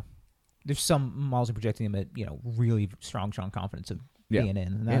 but there's some models are projecting them at really strong confidence of being in,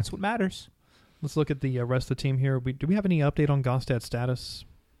 and that's what matters. Let's look at the rest of the team here. Do we have any update on Gostad's status?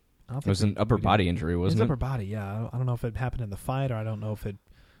 It was an upper body injury, wasn't it? Upper body, yeah. I don't know if it happened in the fight, or I don't know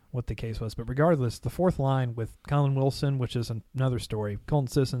what the case was. But regardless, the fourth line with Colin Wilson, which is another story. Colton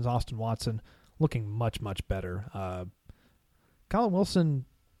Sissons, Austin Watson, looking much, much better. Colin Wilson,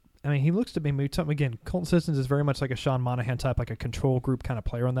 I mean, he looks to be again. Colton Sissons is very much like a Sean Monahan type, like a control group kind of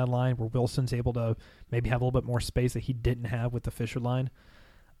player on that line, where Wilson's able to maybe have a little bit more space that he didn't have with the Fisher line.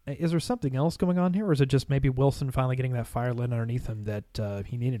 Is there something else going on here, or is it just maybe Wilson finally getting that fire lit underneath him that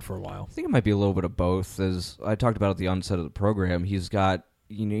he needed for a while? I think it might be a little bit of both. As I talked about at the onset of the program, he's got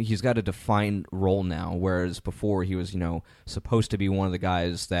a defined role now, whereas before he was, supposed to be one of the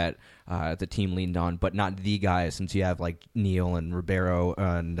guys that the team leaned on, but not the guy, since you have like Neal and Ribeiro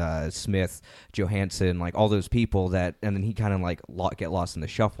and Smith, Johansson, like all those people that, and then he kind of like get lost in the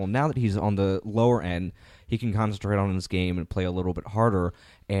shuffle. Now that he's on the lower end, he can concentrate on his game and play a little bit harder.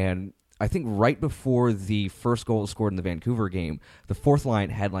 And I think right before the first goal was scored in the Vancouver game, the fourth line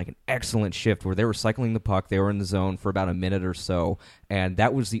had like an excellent shift where they were cycling the puck. They were in the zone for about a minute or so, and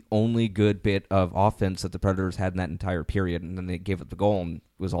that was the only good bit of offense that the Predators had in that entire period. And then they gave up the goal, and it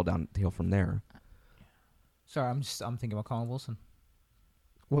was all downhill from there. Sorry, I'm thinking about Colin Wilson.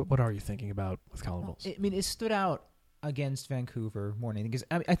 What are you thinking about with Colin Wilson? I mean, it stood out against Vancouver more than anything,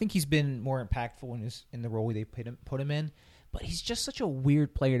 because I think he's been more impactful in the role they put him in. But he's just such a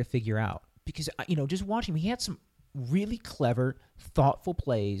weird player to figure out, because just watching him, he had some really clever, thoughtful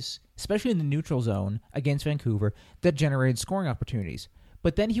plays, especially in the neutral zone against Vancouver, that generated scoring opportunities.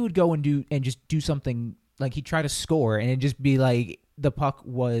 But then he would go and just do something like he'd try to score, and it'd just be like the puck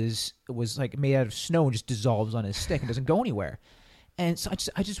was like made out of snow and just dissolves on his stick and doesn't go anywhere. And so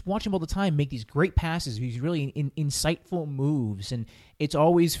I just watch him all the time make these great passes, these really insightful moves, and it's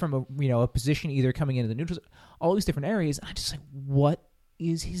always from a position either coming into the neutral, all these different areas. And I'm just like, what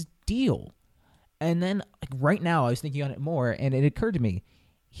is his deal? And then right now I was thinking on it more, and it occurred to me,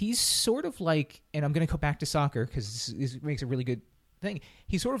 he's sort of like, and I'm going to go back to soccer because this makes a really good thing.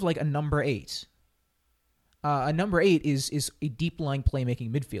 He's sort of like a number 8. A number 8 is a deep line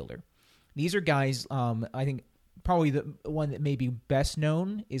playmaking midfielder. These are guys, I think. Probably the one that may be best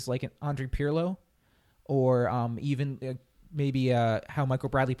known is like an Andre Pirlo, or even maybe how Michael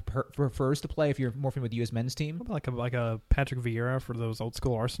Bradley prefers to play if you're more familiar with the U.S. men's team. Like a Patrick Vieira for those old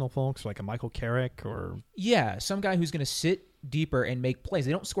school Arsenal folks, like a Michael Carrick, or some guy who's going to sit deeper and make plays.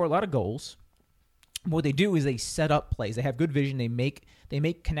 They don't score a lot of goals. What they do is they set up plays. They have good vision. They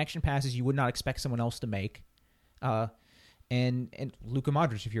make connection passes you would not expect someone else to make. And Luka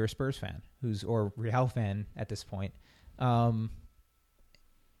Modric, if you're a Spurs fan, or Real fan at this point, but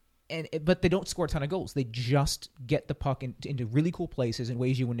they don't score a ton of goals. They just get the puck into really cool places in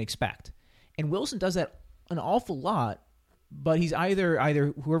ways you wouldn't expect. And Wilson does that an awful lot but he's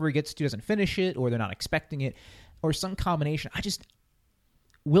either whoever he gets to doesn't finish it, or they're not expecting it, or some combination.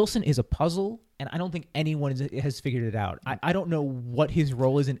 Wilson is a puzzle, and I don't think anyone has figured it out. I don't know what his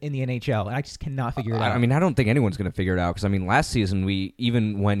role is in the NHL, and I just cannot figure it out. I mean, I don't think anyone's going to figure it out because, I mean, last season,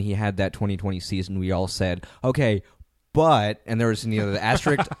 even when he had that 2020 season, we all said, okay, but, and there was the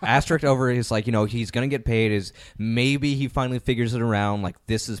asterisk over his, he's going to get paid, is maybe he finally figures it around,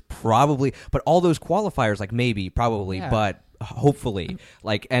 this is probably, but all those qualifiers, maybe, probably, Yeah. but hopefully,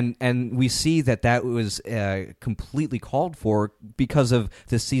 and we see that was completely called for because of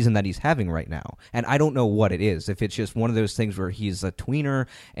the season that he's having right now. And I don't know what it is. If it's just one of those things where he's a tweener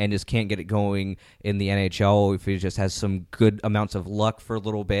and just can't get it going in the NHL, if he just has some good amounts of luck for a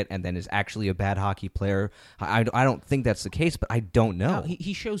little bit and then is actually a bad hockey player, I don't think that's the case, but I don't know. No,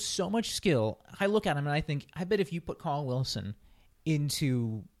 he shows so much skill. I look at him and I think, I bet if you put Colin Wilson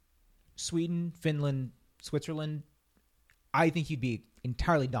into Sweden, Finland, Switzerland, I think he'd be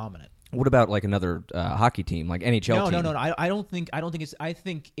entirely dominant. What about another hockey team, NHL team? No. I don't think it's. I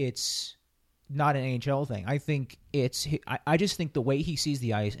think it's not an NHL thing. I think it's. I just think the way he sees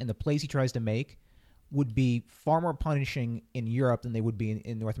the ice and the plays he tries to make would be far more punishing in Europe than they would be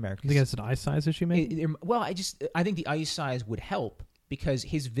in North America. You think it's an ice size issue, maybe? I think the ice size would help because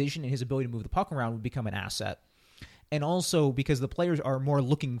his vision and his ability to move the puck around would become an asset. And also because the players are more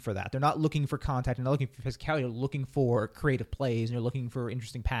looking for that. They're not looking for contact and they're looking for physicality. They're looking for creative plays and they're looking for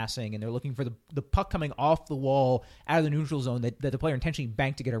interesting passing and they're looking for the puck coming off the wall out of the neutral zone that the player intentionally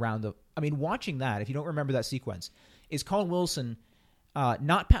banked to get around the. I mean, watching that, if you don't remember that sequence, is Colin Wilson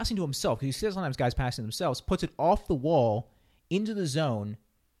not passing to himself, because you see sometimes guys passing themselves, puts it off the wall into the zone,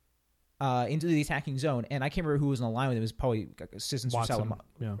 into the attacking zone, and I can't remember who was on the line with him. It was probably assistants Watson,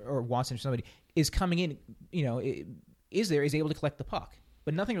 or Watson or somebody is coming in. Is able to collect the puck,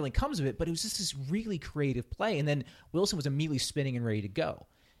 but nothing really comes of it. But it was just this really creative play, and then Wilson was immediately spinning and ready to go.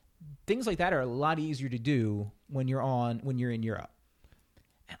 Things like that are a lot easier to do when you're in Europe.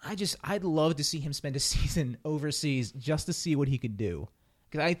 And I'd love to see him spend a season overseas just to see what he could do,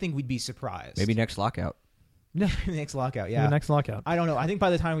 because I think we'd be surprised. Maybe next lockout. Next lockout, yeah. The next lockout. I don't know. I think by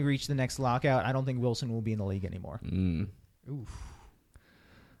the time we reach the next lockout, I don't think Wilson will be in the league anymore. Oof.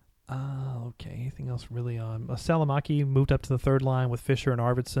 Okay. Anything else really on? Salamaki moved up to the third line with Fisher and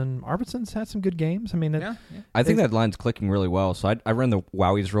Arvidsson. Arvidsson's had some good games. I mean, I think that line's clicking really well. So I ran the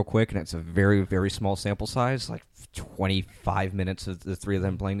Wowies real quick, and it's a very, very small sample size, 25 minutes of the three of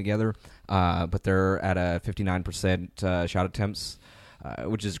them playing together. But they're at a 59% shot attempts,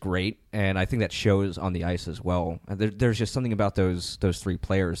 which is great, and I think that shows on the ice as well. There's just something about those three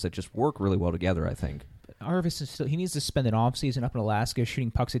players that just work really well together, I think. Arvidsson he needs to spend an off season up in Alaska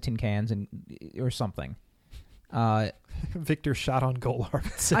shooting pucks at tin cans or something. Victor shot on goal,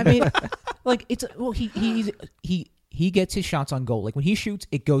 Arvidsson. I mean, he gets his shots on goal. When he shoots,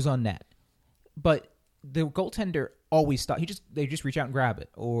 it goes on net. But the goaltender always stops. They just reach out and grab it,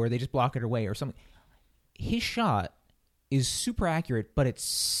 or they just block it away, or something. His shot is super accurate, but it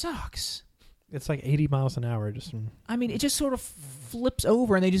sucks. It's 80 miles an hour. I mean, it just sort of flips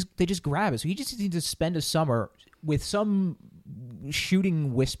over, and they just grab it. So he just needs to spend a summer with some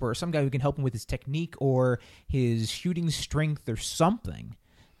shooting whisperer, some guy who can help him with his technique or his shooting strength or something.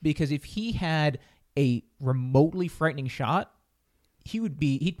 Because if he had a remotely frightening shot,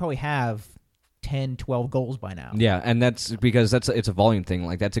 he'd probably have 10, 12 goals by now. Yeah, and that's because it's a volume thing.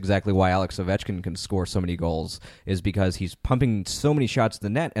 That's exactly why Alex Ovechkin can score so many goals, is because he's pumping so many shots to the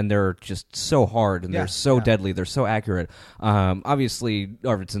net, and they're just so hard, and they're so deadly, they're so accurate. Obviously,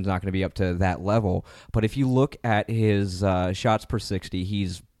 Arvidsson's not going to be up to that level, but if you look at his shots per 60,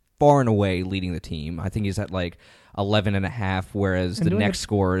 he's far and away leading the team. I think he's at 11.5, whereas the next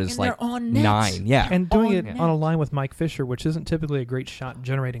score is 9. Yeah, and doing it on a line with Mike Fisher, which isn't typically a great shot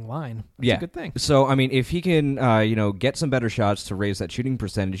generating line. That's a good thing. So I mean, if he can, get some better shots to raise that shooting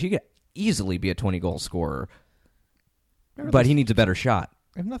percentage, he could easily be a 20-goal scorer. But he needs a better shot.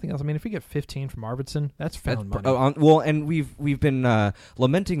 If nothing else, I mean, if we get 15 from Arvidsson, that's found money. And we've been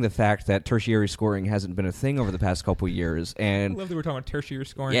lamenting the fact that tertiary scoring hasn't been a thing over the past couple of years. And I love that we're talking about tertiary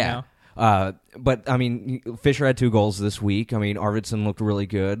scoring now. But I mean, Fisher had 2 goals this week. I mean, Arvidsson looked really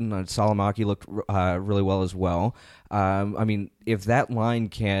good, and Salamaki looked really well as well. I mean, if that line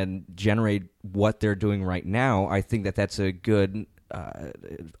can generate what they're doing right now, I think that's a good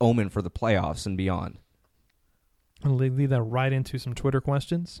omen for the playoffs and beyond. I'll lead that right into some Twitter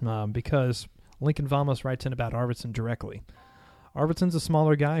questions because Lincoln Vamos writes in about Arvidsson directly. Arvidsson's a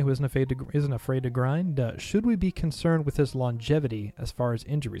smaller guy who isn't afraid to grind. Should we be concerned with his longevity as far as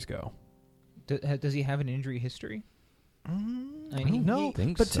injuries go? Does he have an injury history? I mean, No,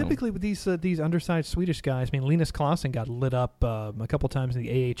 think but so. typically with these undersized Swedish guys, I mean, Linus Klassen got lit up a couple times in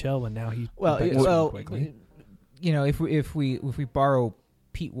the AHL, and now he quickly. you know, if we borrow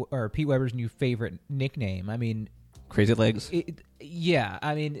Pete Weber's new favorite nickname, I mean, Crazy Legs.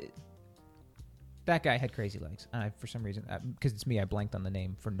 I mean, that guy had crazy legs. For some reason, because it's me, I blanked on the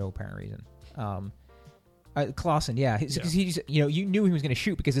name for no apparent reason. Clausen, because he just, you knew he was going to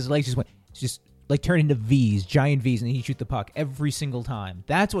shoot because his legs just like turned into V's, giant V's, and he'd shoot the puck every single time.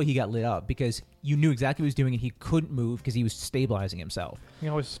 That's why he got lit up, because you knew exactly what he was doing and he couldn't move because he was stabilizing himself. He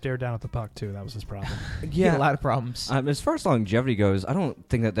always stared down at the puck too. That was his problem. He had a lot of problems. As far as longevity goes, I don't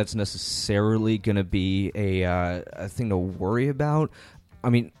think that that's necessarily going to be a thing to worry about. I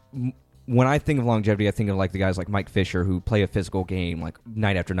mean, when I think of longevity, I think of like the guys like Mike Fisher who play a physical game like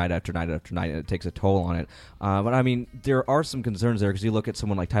night after night after night after night, and it takes a toll on it. But I mean, there are some concerns there because you look at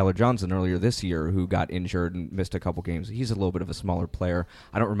someone like Tyler Johnson earlier this year who got injured and missed a couple games. He's a little bit of a smaller player.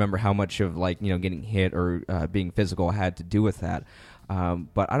 I don't remember how much of like getting hit or being physical had to do with that.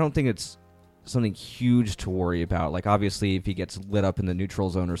 But I don't think it's something huge to worry about. Like obviously, if he gets lit up in the neutral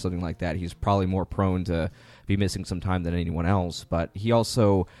zone or something like that, he's probably more prone to be missing some time than anyone else, but he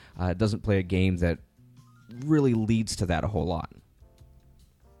also doesn't play a game that really leads to that a whole lot.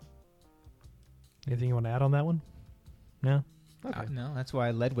 Anything you want to add on that one? No. Okay. No, that's why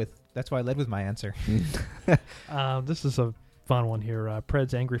I led with my answer. This is a fun one here.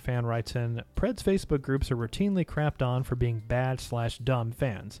 Pred's Angry Fan writes in, Pred's Facebook groups are routinely crapped on for being bad/dumb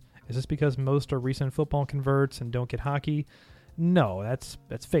fans. Is this because most are recent football converts and don't get hockey? No, that's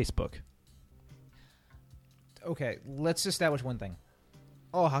Facebook. Okay, let's establish one thing.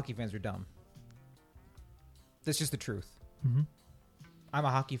 All hockey fans are dumb. That's just the truth. Mm-hmm. I'm a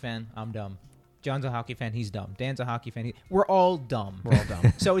hockey fan. I'm dumb. John's a hockey fan. He's dumb. Dan's a hockey fan. We're all dumb. We're all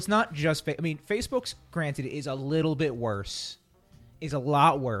dumb. So it's not just... Facebook's, granted, is a little bit worse. Is a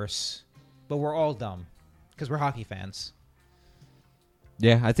lot worse. But we're all dumb. Because we're hockey fans.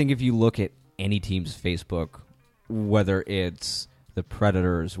 Yeah, I think if you look at any team's Facebook, whether it's the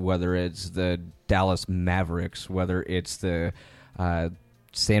Predators, whether it's the Dallas Mavericks, whether it's the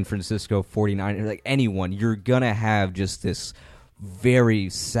San Francisco 49ers, like anyone, you're going to have just this very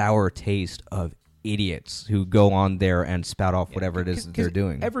sour taste of idiots who go on there and spout off whatever it is that they're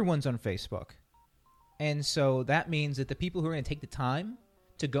doing. Everyone's on Facebook. And so that means that the people who are going to take the time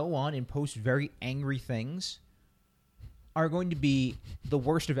to go on and post very angry things are going to be the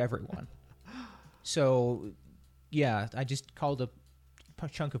worst of everyone. So, yeah, I just called a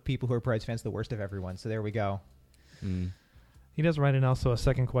chunk of people who are Preds fans the worst of everyone. So there we go. Mm. He does write in also a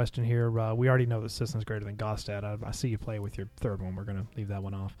second question here. We already know that Sisson's greater than Gostad. I see you play with your third one. We're going to leave that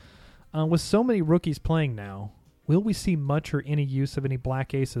one off. With so many rookies playing now, will we see much or any use of any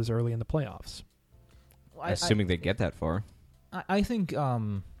Black Aces early in the playoffs? Assuming they get that far. I think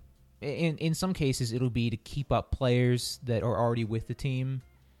in some cases it'll be to keep up players that are already with the team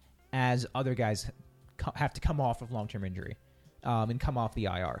as other guys have to come off of long-term injury and come off the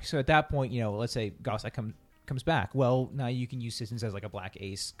IR. So at that point, let's say Gostad comes back. Well, now you can use Sissons as like a Black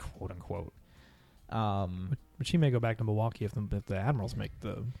Ace, quote unquote. But she may go back to Milwaukee if the Admirals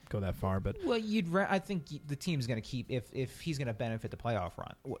go that far. But I think the team's going to keep if he's going to benefit the playoff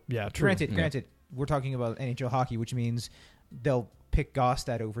run. Yeah, true. Granted, we're talking about NHL hockey, which means they'll pick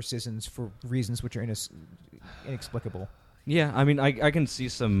Gostad over Sissons for reasons which are inexplicable. Yeah, I mean, I can see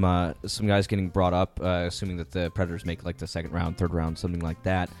some guys getting brought up, assuming that the Predators make like the second round, third round, something like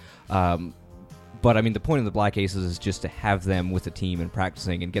that. But, I mean, the point of the Black Aces is just to have them with the team and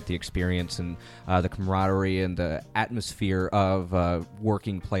practicing and get the experience and the camaraderie and the atmosphere of a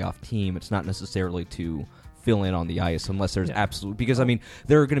working playoff team. It's not necessarily to fill in on the ice unless there's absolute... Because, I mean,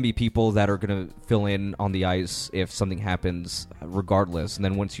 there are going to be people that are going to fill in on the ice if something happens regardless. And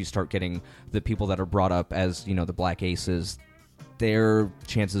then once you start getting the people that are brought up as, the Black Aces... their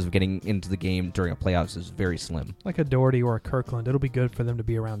chances of getting into the game during a playoffs is very slim. Like a Doherty or a Kirkland, it'll be good for them to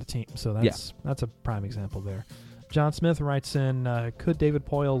be around the team. So that's a prime example there. John Smith writes in, could David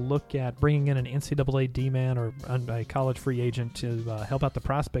Poyle look at bringing in an NCAA D-man or a college free agent to help out the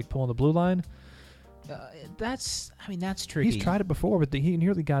prospect pool on the blue line? That's tricky. He's tried it before, but he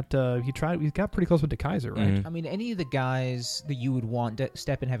nearly got he got pretty close with DeKaiser, right? Mm-hmm. I mean, any of the guys that you would want to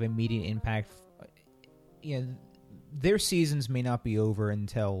step and have immediate impact, their seasons may not be over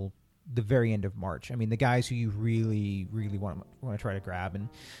until the very end of March. I mean, the guys who you really, really want to try to grab, and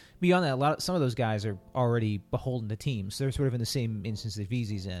beyond that, some of those guys are already beholden to teams. So they're sort of in the same instance that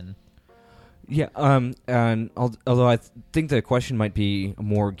Veazy's in. Yeah, and although I think the question might be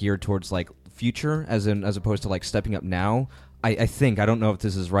more geared towards like future, as opposed to like stepping up now. I think, I don't know if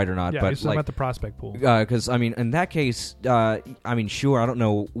this is right or not, Yeah, but you're talking about the prospect pool. because I mean, in that case, I mean, sure, I don't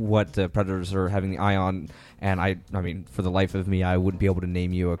know what the Predators are having the eye on, and I mean, for the life of me, I wouldn't be able to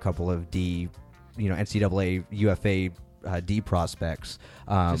name you a couple of NCAA UFA D prospects.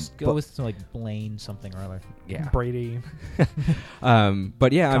 Just go with like Blaine something or other. Yeah, Brady.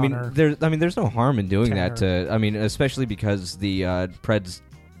 but yeah, Connor. there's no harm in doing Tanner. that. I mean, especially because the Preds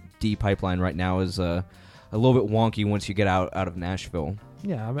D pipeline right now is a little bit wonky once you get out of Nashville.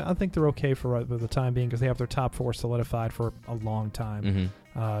 Yeah, I mean, I think they're okay for the time being because they have their top 4 solidified for a long time.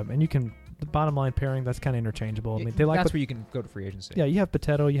 Mm-hmm. And you can, the bottom line pairing, that's kind of interchangeable. I mean, they like That's where you can go to free agency. Yeah, you have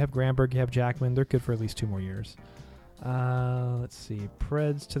Potato, you have Granberg, you have Jackman. They're good for at least 2 more years. Let's see.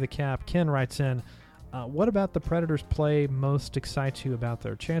 Preds to the cap. Ken writes in, what about the Predators' play most excites you about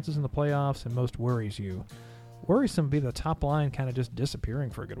their chances in the playoffs and most worries you? Worrisome would be the top line kind of just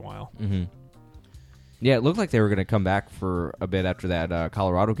disappearing for a good while. Mm-hmm. Yeah, it looked like they were going to come back for a bit after that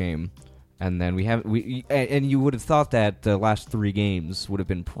Colorado game, and then and you would have thought that the last 3 games would have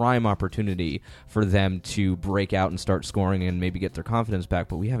been prime opportunity for them to break out and start scoring and maybe get their confidence back,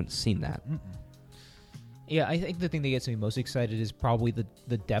 but we haven't seen that. Mm-mm. Yeah, I think the thing that gets me most excited is probably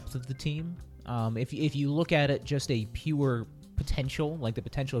the depth of the team. If you look at it just a pure potential, like the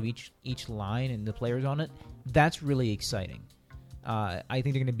potential of each line and the players on it, that's really exciting. I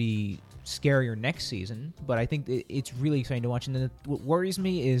think they're going to be scarier next season, but I think it's really exciting to watch. And then what worries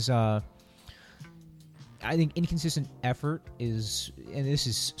me is I think inconsistent effort is, and this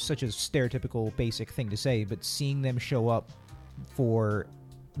is such a stereotypical basic thing to say, but seeing them show up for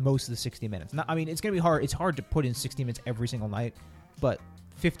most of the 60 minutes. Not, I mean, it's going to be hard. It's hard to put in 60 minutes every single night, but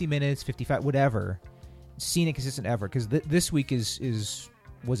 50 minutes, 55, whatever, seeing a consistent effort, because this week was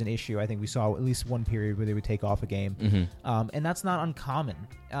an issue. I think we saw at least one period where they would take off a game, and that's not uncommon.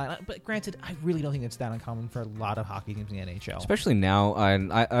 But granted, I really don't think it's that uncommon for a lot of hockey teams in the NHL. Especially now,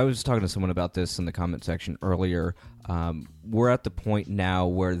 and I was talking to someone about this in the comment section earlier. We're at the point now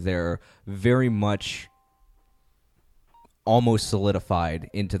where they're very much almost solidified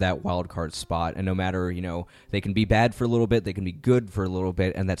into that wild card spot, and no matter, they can be bad for a little bit, they can be good for a little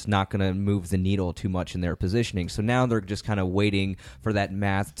bit, and that's not going to move the needle too much in their positioning. So now they're just kind of waiting for that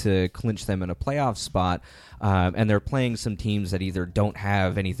math to clinch them in a playoff spot, and they're playing some teams that either don't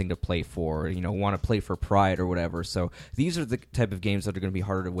have anything to play for, want to play for pride or whatever. So these are the type of games that are going to be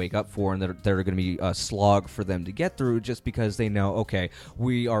harder to wake up for, and that are going to be a slog for them to get through, just because they know, okay,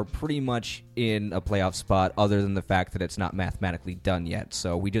 we are pretty much in a playoff spot, other than the fact that it's not mathematically done yet.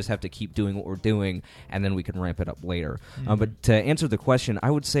 So we just have to keep doing what we're doing, and then we can ramp it up later. But to answer the question,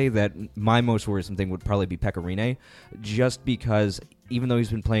 I would say that my most worrisome thing would probably be Pekka Rinne, just because even though he's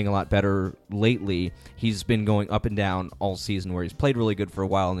been playing a lot better lately, he's been going up and down all season, where he's played really good for a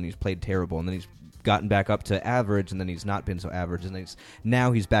while, and then he's played terrible, and then he's gotten back up to average, and then he's not been so average, and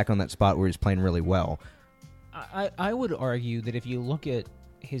now he's back on that spot where he's playing really well. I would argue that if you look at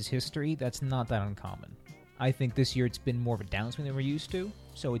his history, that's not that uncommon. I think this year it's been more of a downswing than we're used to.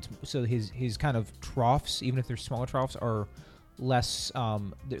 So his kind of troughs, even if they're smaller troughs, are less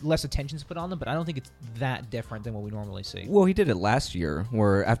attention's put on them. But I don't think it's that different than what we normally see. Well, he did it last year,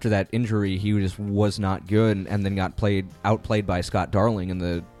 where after that injury, he just was not good, and then got outplayed by Scott Darling in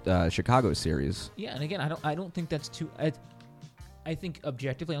the Chicago series. Yeah, and again, I don't think that's too. I think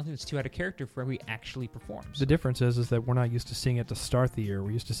objectively, I don't think it's too out of character for how he actually performs. The difference is that we're not used to seeing it to start the year. We're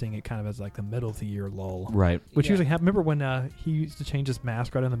used to seeing it kind of as like the middle of the year lull. Right. Which usually happens. Remember when he used to change his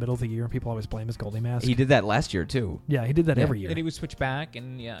mask right in the middle of the year, and people always blame his goalie mask? He did that last year, too. Yeah, he did that every year. And he would switch back,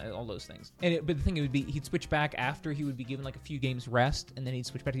 and all those things. But the thing would be, he'd switch back after he would be given like a few games rest, and then he'd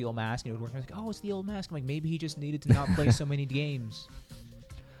switch back to the old mask, and it would work. I was like, oh, it's the old mask. I'm like, maybe he just needed to not play so many games. All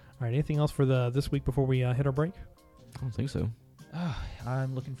right, anything else for this week before we hit our break? I don't think so.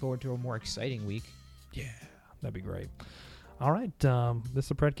 I'm looking forward to a more exciting week. Yeah, that'd be great. All right, this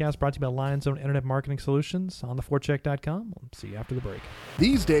is a Predcast brought to you by Lions Zone Internet Marketing Solutions on theforecheck.com. We'll see you after the break.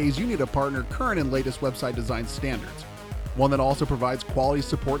 These days, you need a partner current and latest website design standards. One that also provides quality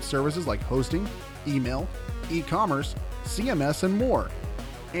support services like hosting, email, e-commerce, CMS, and more.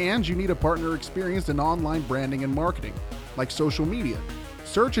 And you need a partner experienced in online branding and marketing, like social media,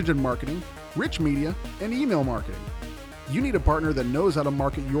 search engine marketing, rich media, and email marketing. You need a partner that knows how to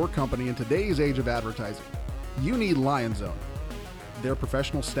market your company in today's age of advertising. You need Lions Zone. Their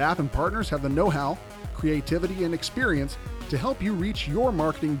professional staff and partners have the know-how, creativity, and experience to help you reach your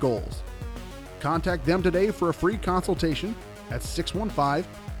marketing goals. Contact them today for a free consultation at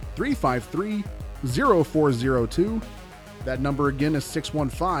 615-353-0402. That number again is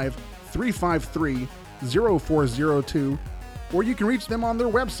 615-353-0402. Or you can reach them on their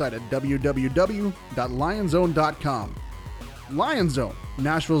website at www.lionzone.com. Lion Zone,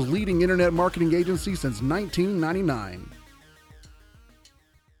 Nashville's leading internet marketing agency since 1999.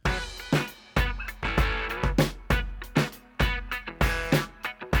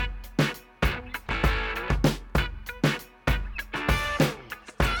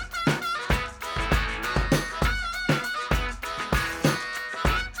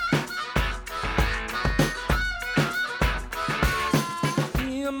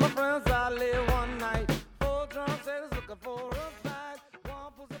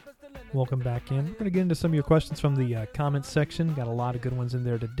 Welcome back in. We're going to get into some of your questions from the comments section. Got a lot of good ones in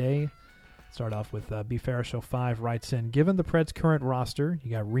there today. Start off with B. Farrah Show 5 writes in, given the Preds' current roster,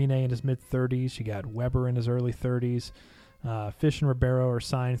 you got Rene in his mid-30s, you got Weber in his early 30s, Fish and Ribeiro are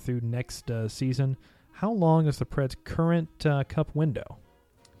signed through next season. How long is the Preds' current cup window?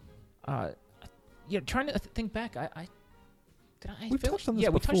 Trying to think back. We've touched on this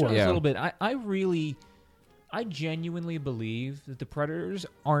we touched on this Yeah. a little bit. I genuinely believe that the Predators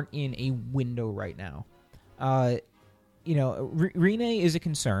aren't in a window right now. Rene is a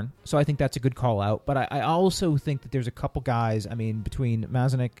concern, so I think that's a good call out. But I also think that there's a couple guys, between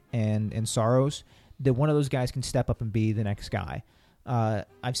Mazanec and Saros, that one of those guys can step up and be the next guy.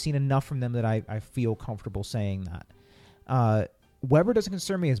 I've seen enough from them that I feel comfortable saying that. Weber doesn't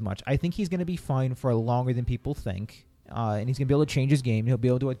concern me as much. I think he's going to be fine for longer than people think. And he's going to be able to change his game. He'll be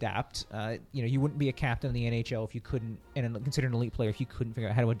able to adapt. You wouldn't be a captain in the NHL if you couldn't, and considered an elite player if you couldn't figure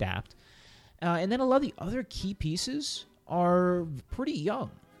out how to adapt. And then a lot of the other key pieces are pretty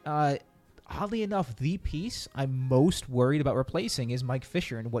young. Oddly enough, the piece I'm most worried about replacing is Mike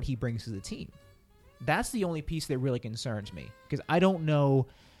Fisher and what he brings to the team. That's the only piece that really concerns me, because I don't know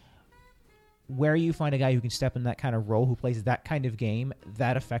where you find a guy who can step in that kind of role, who plays that kind of game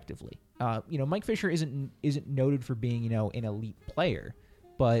that effectively. Mike Fisher isn't noted for being, an elite player,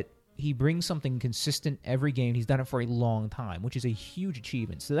 but he brings something consistent every game. He's done it for a long time, which is a huge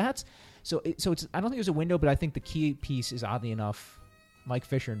achievement. So it's I don't think there's a window, but I think the key piece is, oddly enough, Mike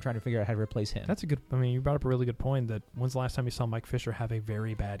Fisher and trying to figure out how to replace him. That's a good. You brought up a really good point. That when's the last time you saw Mike Fisher have a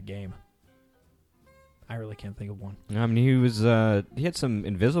very bad game? I really can't think of one. He had some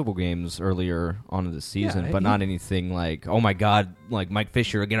invisible games earlier on in the season, but not anything like, oh my God, like Mike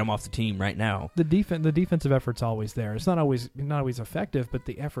Fisher, get him off the team right now. The defensive effort's always there. It's not always effective, but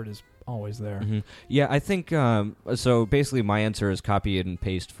the effort is always there. Mm-hmm. Yeah, I think so. Basically, my answer is copy and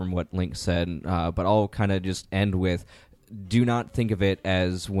paste from what Link said, but I'll kind of just end with: do not think of it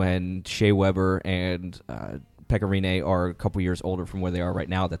as when Shea Weber and Pekka Rinne are a couple years older from where they are right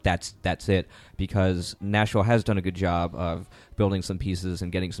now, that's it, because Nashville has done a good job of building some pieces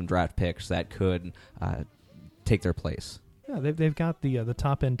and getting some draft picks that could take their place. Yeah, they've got the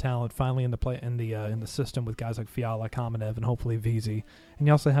top end talent finally in the system with guys like Fiala, Kamenev, and hopefully Vesey, and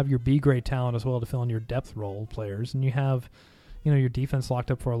you also have your B grade talent as well to fill in your depth role players, and you have your defense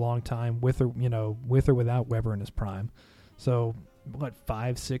locked up for a long time with or without Weber in his prime. So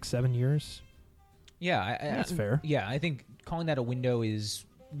 5, 6, 7 years. Yeah, that's fair. Yeah, I think calling that a window is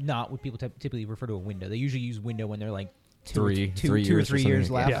not what people typically refer to a window. They usually use window when they're like two or three years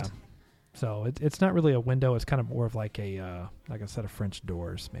left. Yeah. So it's not really a window. It's kind of more of like a set of French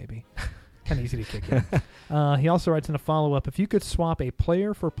doors, maybe. Kind of easy to kick in. He also writes in a follow-up, if you could swap a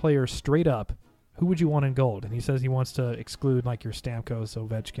player for player straight up, who would you want in gold? And he says he wants to exclude like your Stamkos,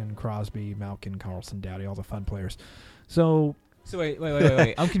 Ovechkin, Crosby, Malkin, Carlson, Doughty, all the fun players. So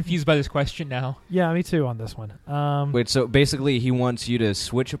wait. I'm confused by this question now. Yeah, me too on this one. Wait, so basically he wants you to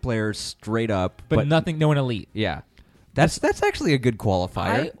switch a player straight up, but no one elite. Yeah, that's actually a good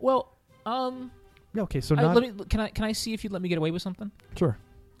qualifier. Okay, so can I see if you'd let me get away with something? Sure.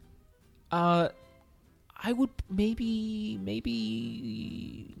 I would maybe.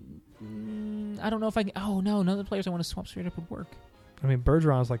 I don't know if I can. Oh no, none of the players I want to swap straight up would work.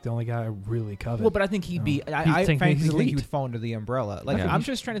 Bergeron's like the only guy I really covet. Well, but I think he'd be. I think frankly think he would fall under the umbrella. Like, Yeah. I'm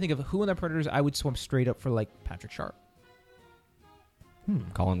just trying to think of who in the Predators I would swap straight up for, like Patrick Sharp.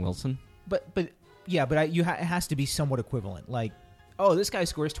 Colin Wilson. But it has to be somewhat equivalent. Like, oh, this guy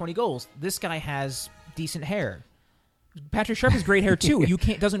scores 20 goals. This guy has decent hair. Patrick Sharp has great hair too.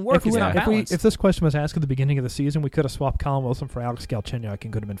 Doesn't work. It's not balanced. If this question was asked at the beginning of the season, we could have swapped Colin Wilson for Alex Galchenyuk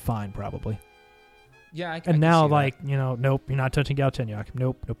and could have been fine, probably. Yeah, and now, nope, you're not touching Galchenyuk.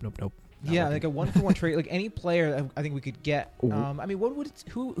 Nope. Yeah, like a 1-for-1 trade, like any player, I think we could get. What would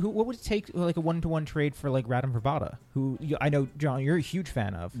it take, like a 1-to-1 trade for like Radim Vrbata, who I know, John, you're a huge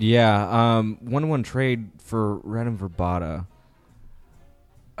fan of. Yeah, 1-to-1 trade for Radim Vrbata.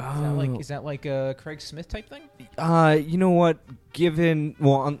 Is that like a Craig Smith type thing? You know what?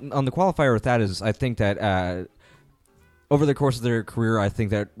 On the qualifier with that is, I think that over the course of their career, I think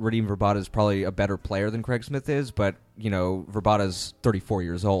that Radim Vrbata is probably a better player than Craig Smith is, but, Verbata's 34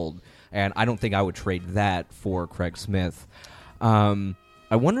 years old, and I don't think I would trade that for Craig Smith.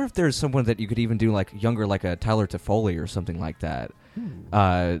 I wonder if there's someone that you could even do younger, like a Tyler Toffoli or something like that.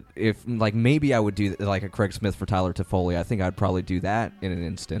 If maybe I would do like a Craig Smith for Tyler Toffoli. I think I'd probably do that in an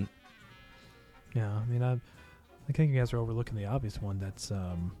instant. Yeah, I mean, I think you guys are overlooking the obvious one. That's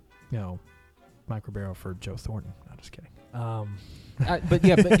Mike Ribeiro for Joe Thornton. No, just kidding.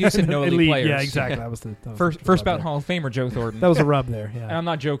 But you said no elite players. Yeah, exactly. That was the first bout Hall of Famer Joe Thornton. That was a rub there. Yeah, and I'm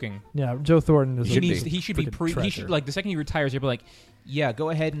not joking. Yeah, Joe Thornton is. He should be He should the second he retires, he'll be like, yeah, go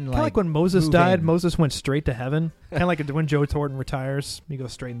ahead and kind of like when Moses died. Moses went straight to heaven. Kind of like when Joe Thornton retires, he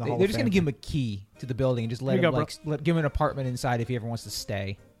goes straight in the Hall of Fame. They're just going to give him a key to the building and just let him give him an apartment inside if he ever wants to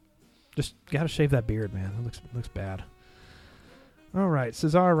stay. Just got to shave that beard, man. It looks bad. All right,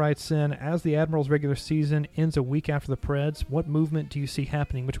 Cesar writes in, as the Admirals' regular season ends a week after the Preds, what movement do you see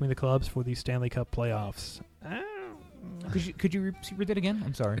happening between the clubs for the Stanley Cup playoffs? Could you read that again?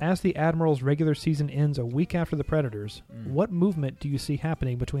 I'm sorry. As the Admirals' regular season ends a week after the Predators, what movement do you see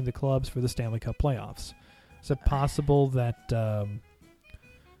happening between the clubs for the Stanley Cup playoffs? Is it possible that...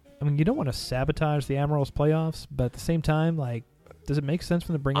 you don't want to sabotage the Admirals' playoffs, but at the same time, does it make sense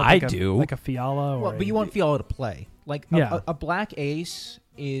for them to bring up like a Fiala? Or but you want Fiala to play. A black ace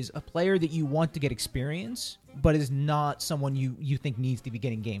is a player that you want to get experience, but is not someone you think needs to be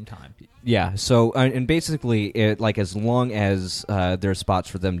getting game time. Yeah, so, and basically, as long as there's spots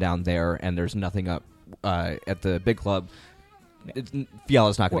for them down there and there's nothing up at the big club,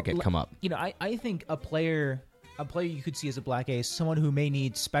 Fiala's not going to come up. I think a player you could see as a black ace, someone who may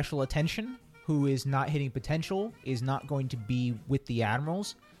need special attention, who is not hitting potential, is not going to be with the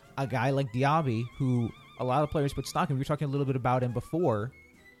Admirals. A guy like Diaby, who a lot of players put stock in. We were talking a little bit about him before,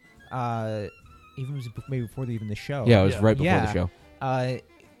 maybe before even the show. Yeah, it was right before the show.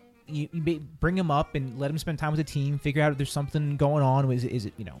 You bring him up and let him spend time with the team. Figure out if there's something going on. Is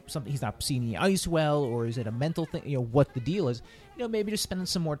it something he's not seeing the ice well, or is it a mental thing? What the deal is. Maybe just spending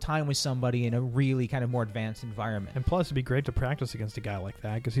some more time with somebody in a really kind of more advanced environment. And plus, it'd be great to practice against a guy like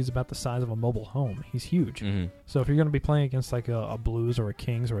that because he's about the size of a mobile home. He's huge. Mm-hmm. So if you're going to be playing against a Blues or a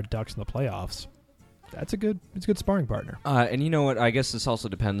Kings or a Ducks in the playoffs, it's a good sparring partner. And you know what? I guess this also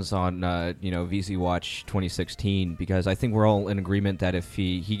depends on VZ Watch 2016 because I think we're all in agreement that if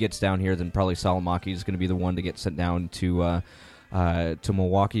he gets down here, then probably Salomaki is going to be the one to get sent down to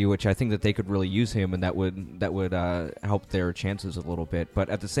Milwaukee, which I think that they could really use him, and that would help their chances a little bit. But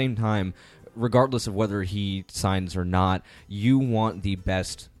at the same time, regardless of whether he signs or not, you want the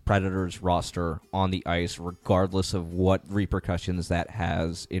best Predators roster on the ice, regardless of what repercussions that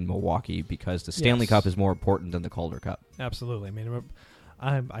has in Milwaukee, because the Stanley Cup is more important than the Calder Cup. Absolutely. I mean,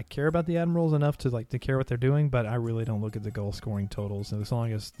 I care about the Admirals enough to care what they're doing, but I really don't look at the goal scoring totals. And as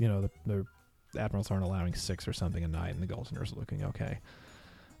long as the Admirals aren't allowing 6 or something a night, and the goaltenders are looking okay.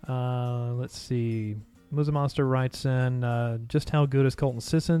 Let's see. Musa Monster writes in, just how good is Colton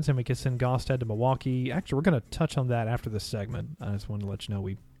Sissons, and we can send Gostad to Milwaukee. Actually, we're going to touch on that after this segment. I just wanted to let you know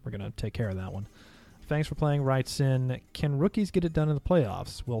we're going to take care of that one. Thanks for playing writes in, can rookies get it done in the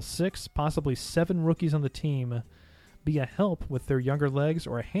playoffs? Will 6, possibly 7 rookies on the team be a help with their younger legs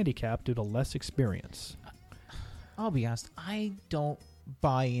or a handicap due to less experience? I'll be honest, I don't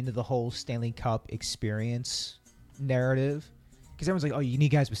buy into the whole Stanley Cup experience narrative because everyone's like, oh, you need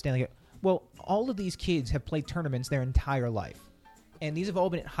guys with Stanley Cup. Well, all of these kids have played tournaments their entire life, and these have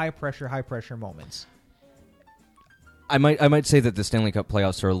all been at high pressure moments. I might say that the Stanley Cup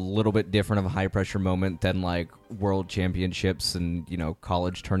playoffs are a little bit different of a high pressure moment than world championships and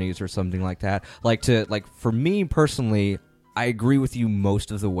college tourneys or something like that. For me personally, I agree with you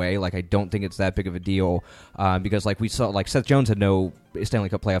most of the way. I don't think it's that big of a deal because we saw Seth Jones had no Stanley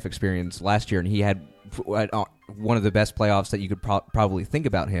Cup playoff experience last year, and he had one of the best playoffs that you could probably think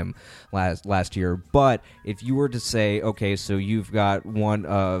about him last year. But if you were to say, okay, so you've got one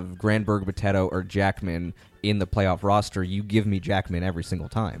of Granberg, Boteto, or Jackman in the playoff roster, you give me Jackman every single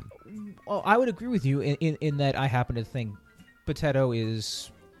time. Well, I would agree with you in that I happen to think Boteto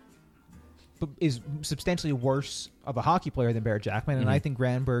is substantially worse of a hockey player than Barrett Jackman, and I think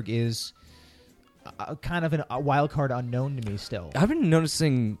Granberg is kind of a wild card unknown to me still. I've been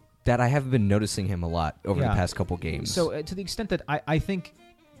noticing that I haven't been noticing him a lot over the past couple games. So to the extent that I think,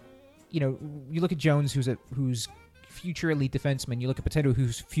 you look at Jones, who's future elite defenseman. You look at Boteto,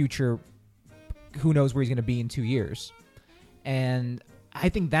 who's future, who knows where he's going to be in 2 years, and I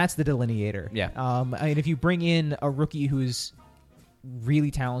think that's the delineator. Yeah. If you bring in a rookie who's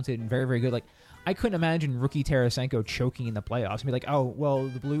really talented and very, very good, I couldn't imagine rookie Tarasenko choking in the playoffs and be like, oh, well,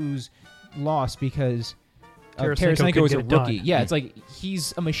 the Blues lost because Tarasenko is a couldn't get it rookie. done. Yeah, it's like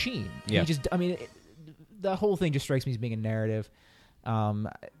he's a machine. Yeah. The whole thing just strikes me as being a narrative.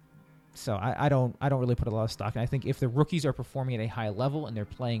 So I don't really put a lot of stock in. I think if the rookies are performing at a high level and they're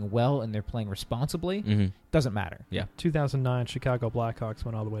playing well and they're playing responsibly, doesn't matter. Yeah. 2009 Chicago Blackhawks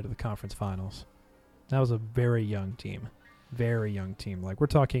went all the way to the conference finals. That was a very young team. Very young team. Like, we're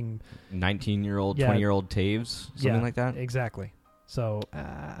talking 19-year-old, 20-year-old Taves, something like that. Exactly. So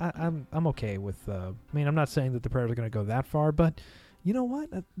I'm okay with. I'm not saying that the Predators are going to go that far, but you know what?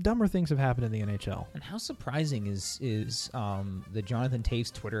 Dumber things have happened in the NHL. And how surprising is the Jonathan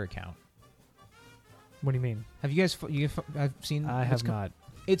Taves Twitter account? What do you mean? Have you guys I've seen? I have not.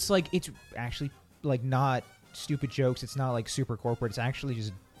 It's actually like not stupid jokes. It's not like super corporate. It's actually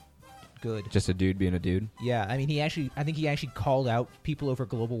just good. Just a dude being a dude. Yeah, I mean, I think he actually called out people over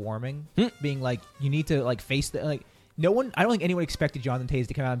global warming, being like, you need to like face the like. No one, I don't think anyone expected Jonathan Taves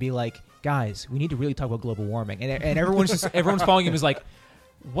to come out and be like, guys, we need to really talk about global warming, and everyone's following him is like,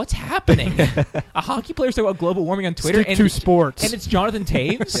 what's happening? A hockey player's talking about global warming on Twitter, Stick to sports, and it's Jonathan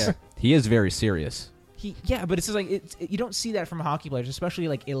Taves. Yeah. He is very serious. But it's just like you don't see that from hockey players, especially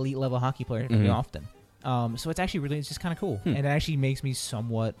like elite level hockey players, very often. So it's actually it's just kind of cool, and it actually makes me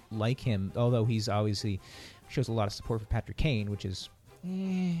somewhat like him. Although he's obviously shows a lot of support for Patrick Kane, which is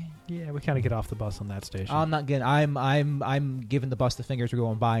yeah, we kind of get off the bus on that station. I'm not getting. I'm giving the bus the fingers. We're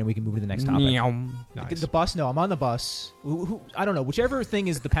going by, and we can move to the next topic. Nice. The bus? No, I'm on the bus. I don't know. Whichever thing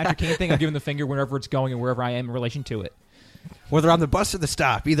is the Patrick Kane thing, I'm giving the finger wherever it's going and wherever I am in relation to it. Whether on the bus or the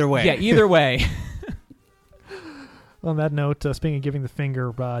stop, either way. Yeah, either way. On that note, speaking of giving the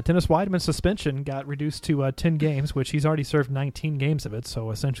finger, Dennis Weidman's suspension got reduced to 10 games, which he's already served 19 games of it. So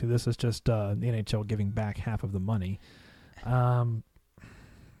essentially, this is just the NHL giving back half of the money.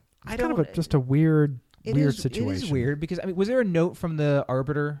 It's kind of just a weird situation. It is weird because was there a note from the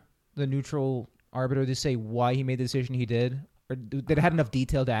arbiter, the neutral arbiter, to say why he made the decision he did, or did it have enough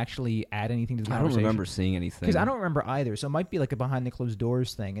detail to actually add anything to the conversation? I don't remember seeing anything because I don't remember either. So it might be like a behind the closed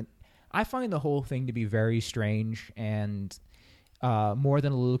doors thing, and I find the whole thing to be very strange and more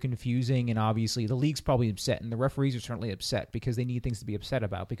than a little confusing. And obviously, the league's probably upset, and the referees are certainly upset because they need things to be upset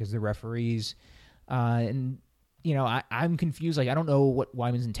about because the referees and. I'm confused. Like, I don't know what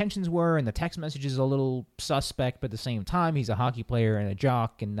Wyman's intentions were, and the text message is a little suspect, but at the same time, he's a hockey player and a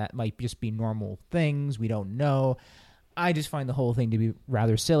jock, and that might just be normal things. We don't know. I just find the whole thing to be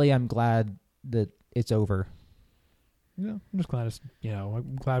rather silly. I'm glad that it's over. Yeah, I'm just glad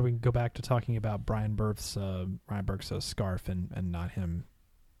I'm glad we can go back to talking about Brian Burke's scarf and not him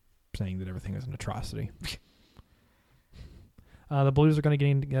saying that everything is an atrocity. The Blues are going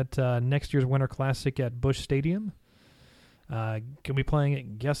to get next year's Winter Classic at Busch Stadium. Going to be playing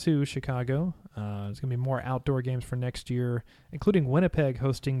at Guess Who, Chicago. There's going to be more outdoor games for next year, including Winnipeg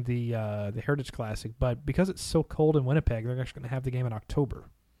hosting the Heritage Classic. But because it's so cold in Winnipeg, they're actually going to have the game in October.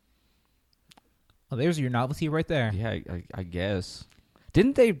 Well, there's your novelty right there. Yeah, I guess.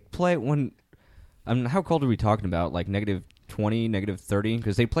 Didn't they play when... how cold are we talking about? Like -20, -30?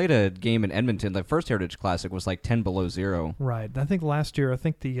 Because they played a game in Edmonton. The first Heritage Classic was like 10 below zero. Right. I think last year, a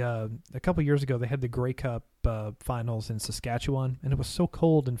couple years ago, they had the Grey Cup finals in Saskatchewan, and it was so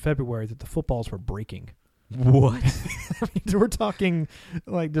cold in February that the footballs were breaking. What? I mean, we're talking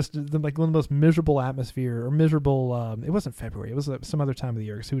like just like one of the most miserable atmosphere or miserable. It wasn't February. It was some other time of the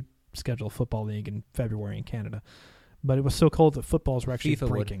year because who would schedule a football league in February in Canada? But it was so cold that footballs were actually FIFA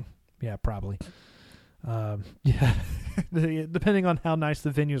breaking. Yeah, probably. Yeah, depending on how nice the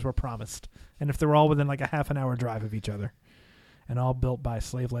venues were promised, and if they were all within like a half an hour drive of each other, and all built by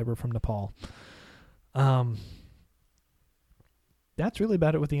slave labor from Nepal. That's really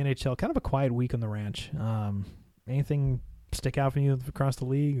about it with the NHL. Kind of a quiet week on the ranch. Anything stick out for you across the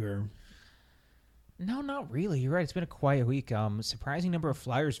league, or? No, not really. You're right. It's been a quiet week. Surprising number of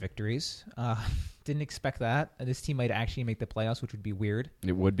Flyers victories. Didn't expect that. This team might actually make the playoffs, which would be weird.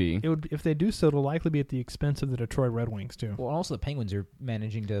 It would be. It would. If they do so, it'll likely be at the expense of the Detroit Red Wings, too. Well, also the Penguins are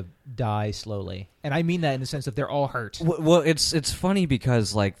managing to die slowly. And I mean that in the sense that they're all hurt. Well, it's funny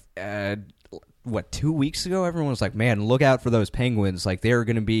because, 2 weeks ago, everyone was like, man, look out for those Penguins. Like, they're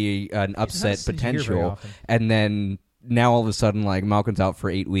going to be an upset potential. And then... now all of a sudden, like, Malkin's out for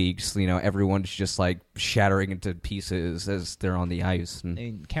 8 weeks. Everyone's just like shattering into pieces as they're on the ice.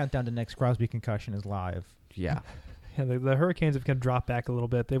 And countdown to next Crosby concussion is live. Yeah. Yeah, the Hurricanes have kind of dropped back a little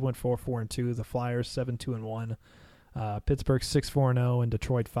bit. They went 4-4-2. The Flyers 7-2-1. Pittsburgh 6-4-0, and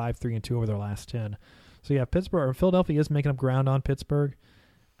Detroit 5-3-2 over their last 10. So yeah, Philadelphia is making up ground on Pittsburgh.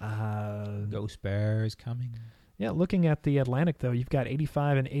 Ghost Bears coming. Yeah, looking at the Atlantic though, you've got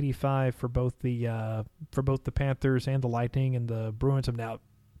 85 and 85 for both the Panthers and the Lightning, and the Bruins have now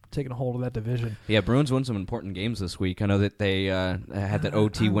taking a hold of that division. Yeah, Bruins won some important games this week. I know that they had that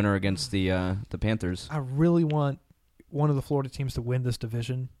OT winner against the Panthers. I really want one of the Florida teams to win this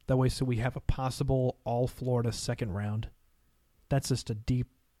division. That way, so we have a possible all-Florida second round. That's just a deep,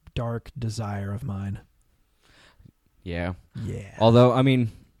 dark desire of mine. Yeah. Yeah. Although, I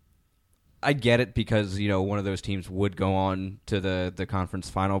mean, I get it because, one of those teams would go on to the conference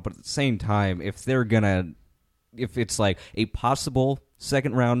final. But at the same time, if it's like a possible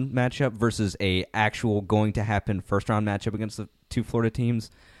second round matchup versus a actual going to happen first round matchup against the two Florida teams,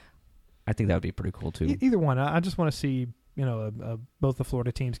 I think that would be pretty cool too. Either one. I just want to see, both the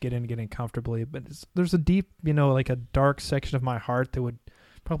Florida teams get in comfortably. But there's a deep, like a dark section of my heart that would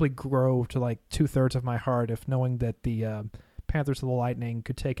probably grow to like 2/3 of my heart if knowing that the Panthers of the Lightning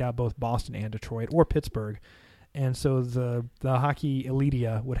could take out both Boston and Detroit or Pittsburgh. And so the hockey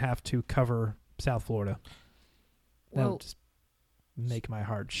elitia would have to cover South Florida. That Well, would just make my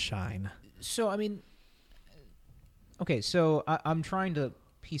heart shine. So I mean, okay. So I'm trying to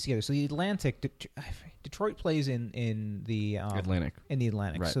piece together. So the Atlantic, Detroit plays in the Atlantic. In the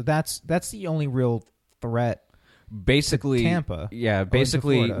Atlantic. Right. So that's the only real threat. Basically, Tampa, yeah. or into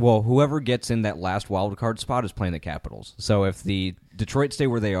Basically, Florida. well, whoever gets in that last wild card spot is playing the Capitals. So if the Detroit stay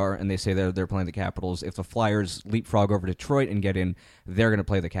where they are and they say they're playing the Capitals, if the Flyers leapfrog over Detroit and get in, they're going to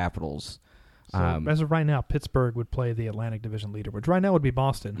play the Capitals. So as of right now, Pittsburgh would play the Atlantic Division leader, which right now would be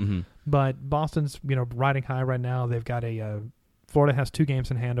Boston. Mm-hmm. But Boston's riding high right now. They've got Florida has 2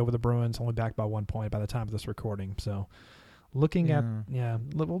 games in hand over the Bruins, only back by 1 point by the time of this recording. So looking at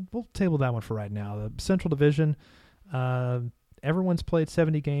we'll table that one for right now. The Central Division, everyone's played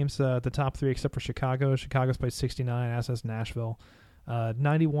 70 games. The top 3 except for Chicago. Chicago's played 69, as has Nashville.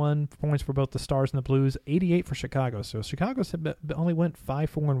 91 points for both the Stars and the Blues, 88 for Chicago. So Chicago's only went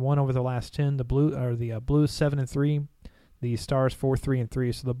 5-4-1 over the last 10. The Blues 7-3, the Stars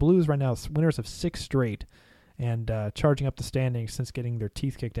 4-3-3. So the Blues right now winners of 6 straight, and charging up the standings since getting their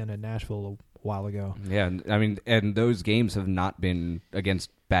teeth kicked in Nashville a while ago. Yeah, I mean, and those games have not been against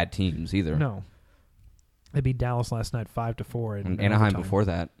bad teams either. No, they beat Dallas last night 5-4, And Anaheim overtime. before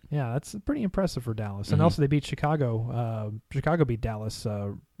that. Yeah, that's pretty impressive for Dallas. And Mhm. also they beat Chicago. Chicago beat Dallas.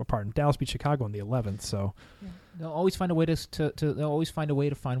 Dallas beat Chicago in the 11th. So They'll always find a way they'll always find a way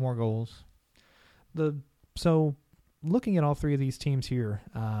to find more goals. So looking at all 3 of these teams here,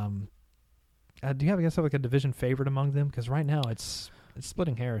 do you have, I guess, like a division favorite among them? Because right now it's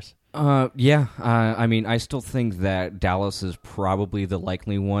splitting hairs. Yeah. I mean, I still think that Dallas is probably the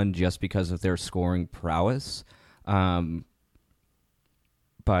likely one just because of their scoring prowess.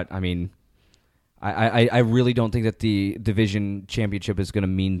 But I mean, I really don't think that the division championship is going to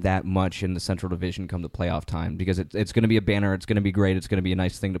mean that much in the Central Division come the playoff time, because it's going to be a banner. It's going to be great. It's going to be a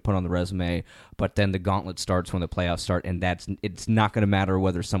nice thing to put on the resume. But then the gauntlet starts when the playoffs start, and it's not going to matter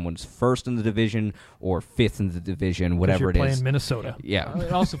whether someone's first in the division or 5th in the division, whatever it You're playing is. Minnesota. Yeah,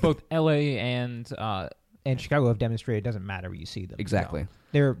 And also, both LA and Chicago have demonstrated it doesn't matter where you see them. exactly.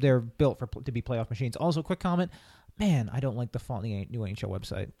 They're built to be playoff machines. Also, quick comment. Man, I don't like the font in the new NHL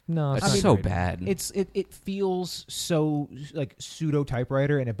website. No, It's not so great. bad. It feels so like pseudo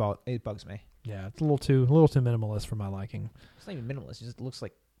typewriter, and it bugs me. Yeah, it's a little too minimalist for my liking. It's not even minimalist. It just looks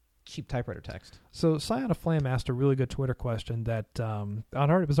like cheap typewriter text. So Scion Flame asked a really good Twitter question that I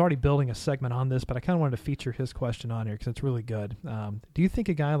was already building a segment on this, but I kind of wanted to feature his question on here because it's really good. Do you think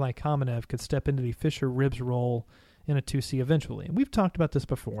a guy like Kamenev could step into the Fisher-Ribs role in a 2C eventually? And we've talked about this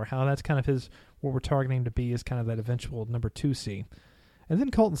before, how that's kind of what we're targeting to be is kind of that eventual number 2C. And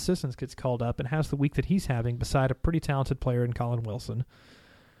then Colton Sissons gets called up and has the week that he's having beside a pretty talented player in Colin Wilson.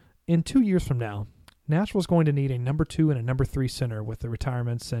 In 2 years from now, Nashville's going to need a number 2 and a number 3 center with the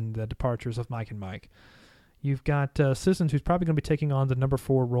retirements and the departures of Mike and Mike. You've got Sissons, who's probably going to be taking on the number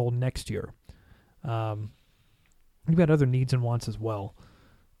 4 role next year. You've got other needs and wants as well.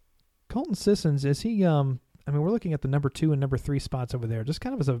 Colton Sissons, is he... we're looking at the number 2 and number 3 spots over there, just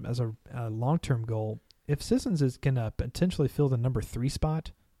kind of as a long-term goal. If Sissons is going to potentially fill the number 3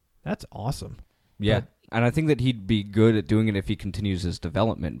 spot, that's awesome. Yeah, and I think that he'd be good at doing it if he continues his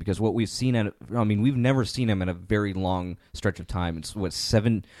development, because what we've seen we've never seen him in a very long stretch of time. It's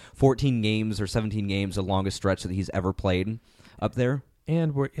 14 games or 17 games, the longest stretch that he's ever played up there.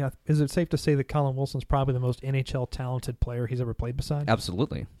 And is it safe to say that Colin Wilson's probably the most NHL talented player he's ever played beside?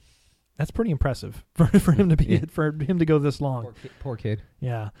 Absolutely. That's pretty impressive for him to be for him to go this long. Poor kid.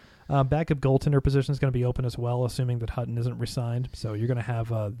 Yeah. Backup goaltender position is going to be open as well, assuming that Hutton isn't re-signed. So you're going to have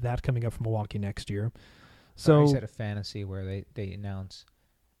that coming up from Milwaukee next year. So I So always had a fantasy where they announce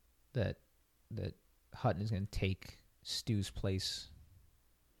that Hutton is going to take Stu's place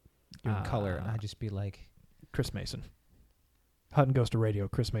doing color, and I'd just be like, Chris Mason. Hutton goes to radio.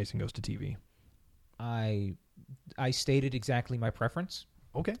 Chris Mason goes to TV. I stated exactly my preference.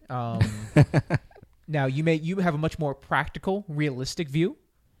 Okay. Now you have a much more practical, realistic view.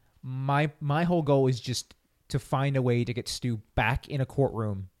 My whole goal is just to find a way to get Stu back in a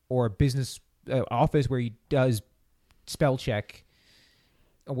courtroom or a business office where he does spell check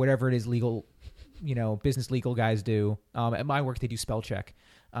or whatever it is legal, business legal guys do. At my work, they do spell check.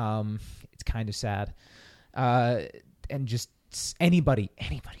 It's kind of sad. And just anybody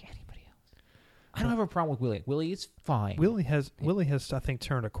else. I don't have a problem with Willie. Willie is fine. Willie has I think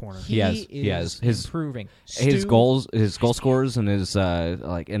turned a corner. He has. is improving. His Stu- goal scores and his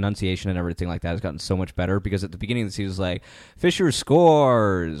like enunciation and everything like that has gotten so much better, because at the beginning of the season he was like, Fisher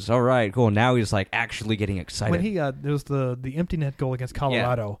scores, all right, cool. Now he's like actually getting excited. When he there was the empty net goal against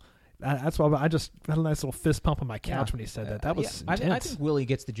Colorado. That's why I just had a nice little fist pump on my couch when he said that. That was I intense. think Willie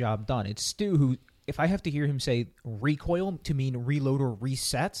gets the job done. It's Stu who, if I have to hear him say recoil to mean reload or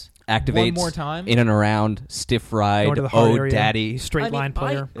reset Activates one more time, in and around, stiff ride, Going to the hard oh area. daddy. Straight line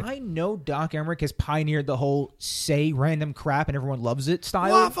player. I know Doc Emmerich has pioneered the whole say random crap and everyone loves it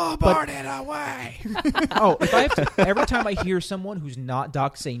style. But it away. if I have to, every time I hear someone who's not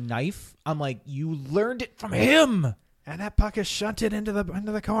Doc say knife, I'm like, you learned it from him. And that puck is shunted into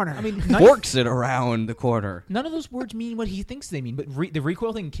the corner. I mean, knife, Forks it around the corner. none of those words mean what he thinks they mean. But the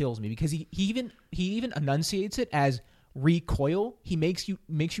recoil thing kills me because he even enunciates it as recoil. He makes you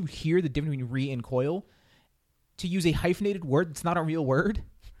hear the difference between re and coil. To use a hyphenated word that's not a real word,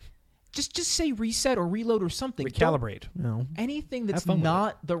 just say reset or reload or something. recalibrate. No. Anything that's Have fun with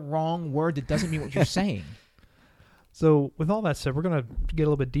not the wrong word that doesn't mean what you're saying. So with all that said, we're going to get a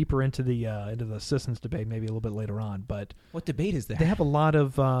little bit deeper into the Sissons debate maybe a little bit later on. But What debate is there? they have a lot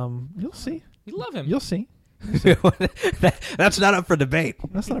of you'll see. We love him. You'll see. That's not up for debate.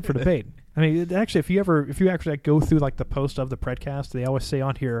 That's not up for debate. I mean, actually, if you actually go through like the post of the Predcast, they always say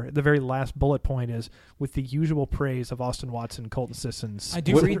on here the very last bullet point is with the usual praise of Austin Watson, Colton Sissons. I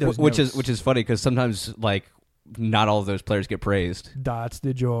do read those which notes. is funny because sometimes like not all of those players get praised. That's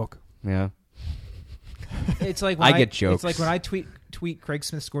the joke. Yeah. It's like when I get jokes. It's like when I tweet Craig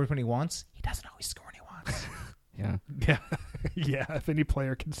Smith scores when he wants. He doesn't always score when he wants. Yeah. Yeah, yeah. If any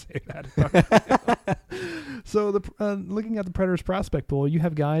player can say that. So looking at the Predators prospect pool, you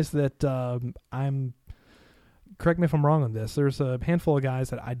have guys that correct me if I'm wrong on this. There's a handful of guys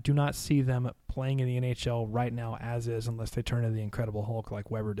that I do not see them playing in the NHL right now as is, unless they turn into the Incredible Hulk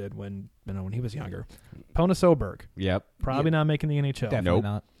like Weber did when he was younger. Pontus Oberg, Yep. probably not making the NHL. Definitely Nope.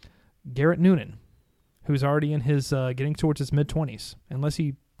 not. Garrett Noonan, who's already in his getting towards his mid-20s, unless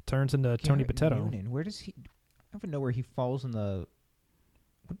he turns into Tony Garrett Potato. Noonan, where does he? I don't even know where he falls in the.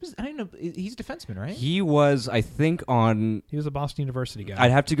 I don't know. He's a defenseman, right? He was, I think, on. He was a Boston University guy.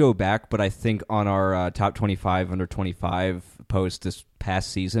 I'd have to go back, but I think on our top 25 under 25 post this past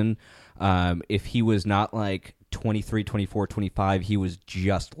season, if he was not like 23, 24, 25, he was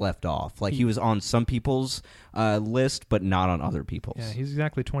just left off. Like he was on some people's list, but not on other people's. Yeah, he's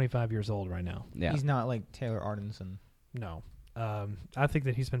exactly 25 years old right now. Yeah. He's not like Taylor Ardenson. No. I think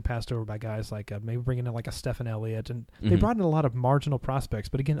that he's been passed over by guys like maybe bringing in like a Stephen Elliott, and they brought in a lot of marginal prospects.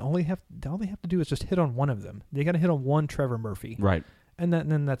 But again, all they have to do is just hit on one of them. They got to hit on one Trevor Murphy, Right. and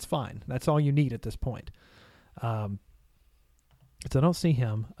then that's fine. That's all you need at this point. So I don't see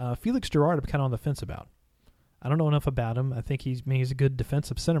him. Felix Girard, I'm kind of on the fence about. I don't know enough about him. I think he's a good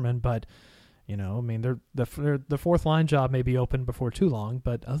defensive centerman, but the fourth line job may be open before too long.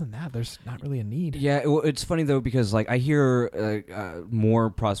 But other than that, there's not really a need. Yeah, it's funny though because like I hear more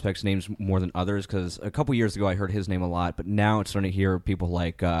prospects' names more than others. Because a couple years ago I heard his name a lot, but now it's starting to hear people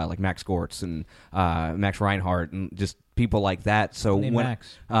like Max Gortz and Max Reinhart and just people like that. So Name when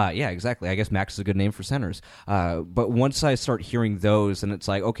Max. yeah, exactly. I guess Max is a good name for centers. But once I start hearing those, and it's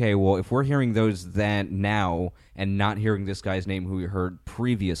like, okay, well, if we're hearing those then now and not hearing this guy's name who we heard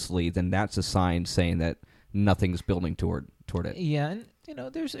previously, then that's a sign saying that nothing's building toward it. Yeah,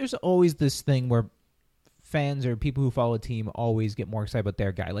 and there's always this thing where fans or people who follow a team always get more excited about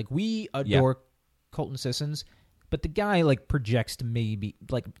their guy. Like we adore Colton Sissons, but the guy like projects to maybe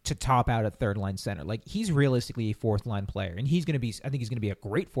like to top out at third line center. Like he's realistically a fourth line player, and he's gonna be. I think he's gonna be a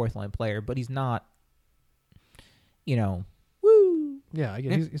great fourth line player, but he's not. Woo. Yeah,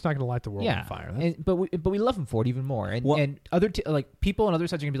 again, he's not going to light the world on fire. But we love him for it even more. And other like people on other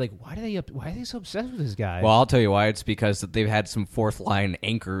sides are gonna be like, why are they so obsessed with this guy? Well, I'll tell you why. It's because that they've had some fourth line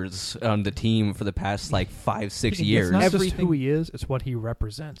anchors on the team for the past like 5-6 years. It's not just Everything- who he is; it's what he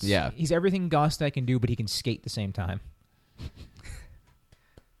represents. Yeah. he's everything Gostek can do, but he can skate at the same time.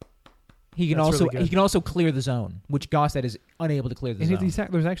 He can That's also really good. he can also clear the zone, which Gostek is unable to clear the And zone.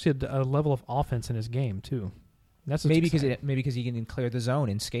 there's actually a level of offense in his game too. That's maybe because he can clear the zone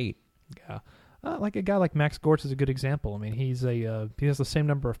and skate. Yeah. Like a guy like Max Gortz is a good example. I mean, he has the same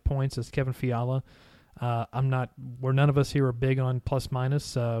number of points as Kevin Fiala. We're none of us here are big on plus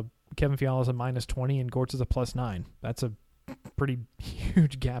minus. Kevin Fiala is a -20 and Gortz is a +9. That's a pretty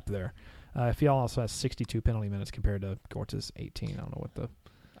huge gap there. Fiala also has 62 penalty minutes compared to Gortz's 18. I don't know what the.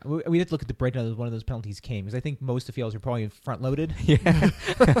 We have to look at the breakdown of one of those penalties came because I think most of Fiala's are probably front loaded. Yeah.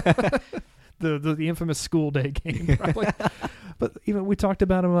 the infamous school day game, probably. But even we talked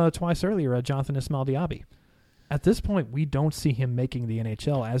about him twice earlier, Jonathan Ismail Diaby. At this point, we don't see him making the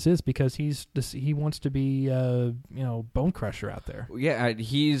NHL as is because he wants to be bone crusher out there. Yeah,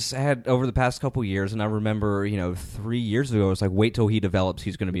 he's had over the past couple years, and I remember 3 years ago, it was like, wait till he develops,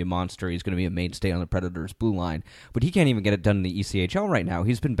 he's going to be a monster, he's going to be a mainstay on the Predators' blue line. But he can't even get it done in the ECHL right now.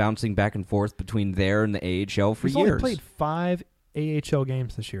 He's been bouncing back and forth between there and the AHL for He's years. only played 5 AHL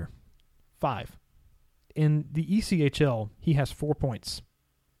games this year. 5. In the ECHL, he has 4 points.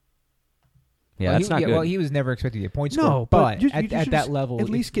 Yeah, that's not good. Well, he was never expected to get points. No, but you at that level, at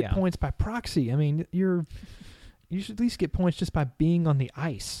least get points by proxy. I mean, you should at least get points just by being on the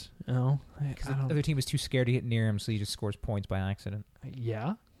ice. Because the other team is too scared to get near him, so he just scores points by accident.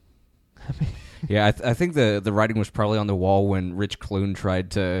 Yeah. Yeah, I think the writing was probably on the wall when Rich Clune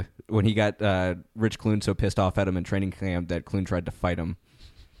when he got Rich Clune so pissed off at him in training camp that Clune tried to fight him.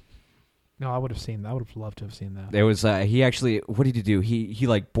 No, I would have seen that. I would have loved to have seen that. There was he actually, what did he do? He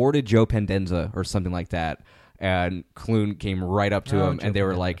like boarded Joe Pendenza or something like that, and Clune came right up to him, Joe and they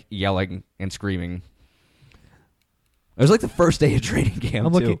were Pendenza. like yelling and screaming. It was like the first day of training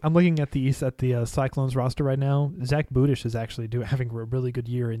camp. I'm looking at the Cyclones roster right now. Zach Budish is actually having a really good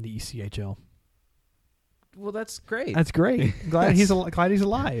year in the ECHL. Well, that's great. That's great. Glad he's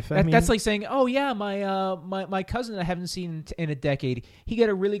alive. That's like saying, "Oh yeah, my cousin I haven't seen in a decade. He got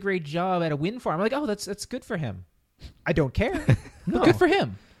a really great job at a wind farm." I'm like, "Oh, that's good for him." I don't care. But good for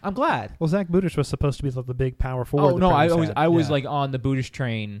him. I'm glad. Well, Zach Budish was supposed to be the big power forward. Oh no, I was Yeah. like on the Budish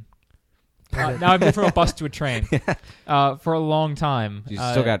train. Now I've been from a bus to a train for a long time. You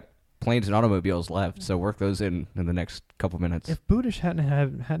still got planes and automobiles left, so work those in the next couple minutes. If Budish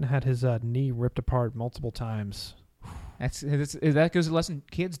hadn't had his knee ripped apart multiple times. That goes to lesson.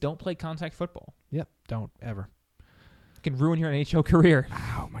 Kids, don't play contact football. Yep, don't ever. It can ruin your NHL career.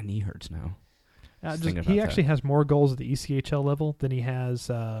 Ow, my knee hurts now. He actually has more goals at the ECHL level than he has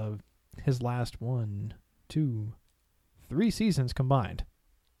his last 1, 2, 3 seasons combined.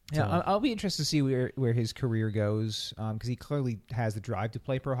 Yeah, So- I'll be interested to see where his career goes because he clearly has the drive to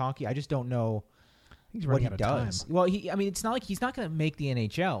play pro hockey. I just don't know He's what running he out of does. time. Well, it's not like he's not going to make the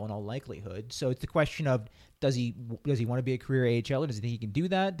NHL in all likelihood. So it's the question of does he want to be a career AHLer? Does he think he can do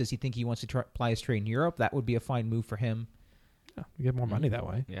that? Does he think he wants to apply his trade in Europe? That would be a fine move for him. Yeah, you get more money that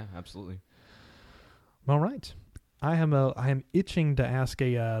way. Yeah, absolutely. All right. I am itching to ask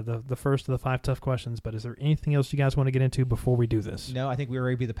the first of the 5 tough questions, but is there anything else you guys want to get into before we do this? No, I think we were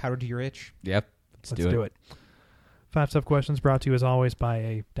ready to be the powder to your itch. Yep. Let's do it. 5 tough questions brought to you as always by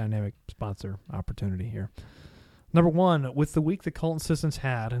a dynamic sponsor opportunity here. Number 1, with the week that Colton Sissons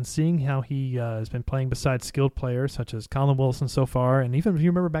had and seeing how he has been playing beside skilled players such as Colin Wilson so far, and even if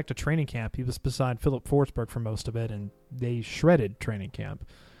you remember back to training camp, he was beside Philip Forsberg for most of it, and they shredded training camp.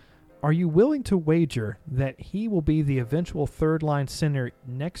 Are you willing to wager that he will be the eventual third-line center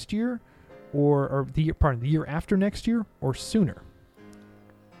next year, or the year after next year, or sooner?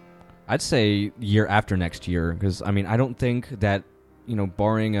 I'd say year after next year, because, I mean, I don't think that,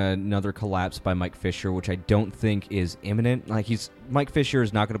 barring another collapse by Mike Fisher, which I don't think is imminent, Mike Fisher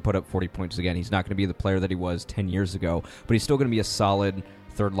is not going to put up 40 points again. He's not going to be the player that he was 10 years ago, but he's still going to be a solid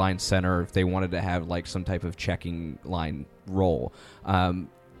third-line center if they wanted to have, some type of checking line role.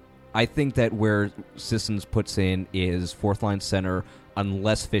 I think that where Sissons puts in is fourth-line center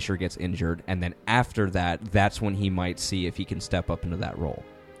unless Fisher gets injured, and then after that, that's when he might see if he can step up into that role.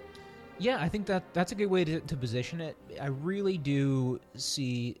 Yeah, I think that's a good way to position it. I really do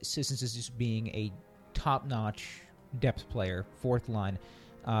see Sissons as just being a top-notch depth player, fourth line.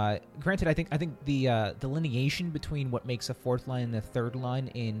 Granted, I think the delineation between what makes a fourth line and a third line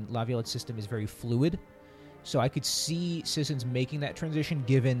in Laviolette's system is very fluid. So I could see Sissons making that transition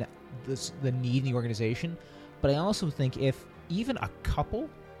given the need in the organization. But I also think if even a couple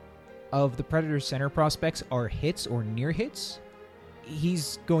of the Predators' center prospects are hits or near hits,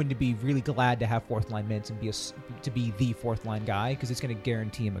 he's going to be really glad to have fourth-line minutes and to be the fourth-line guy because it's going to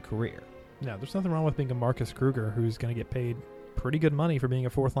guarantee him a career. No, there's nothing wrong with being a Marcus Kruger who's going to get paid pretty good money for being a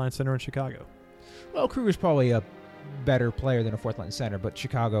fourth-line center in Chicago. Well, Kruger's probably a better player than a fourth-line center, but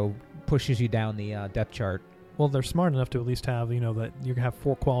Chicago pushes you down the depth chart. Well, they're smart enough to at least have, that you can have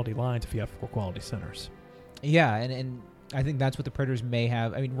 4 quality lines if you have 4 quality centers. Yeah, and I think that's what the Predators may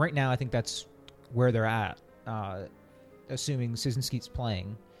have. I mean, right now I think that's where they're at, assuming Szynski's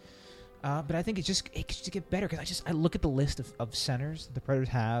playing. But I think it could just get better because I look at the list of centers the Predators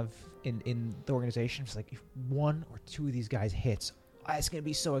have in the organization. It's like if one or two of these guys hits, it's going to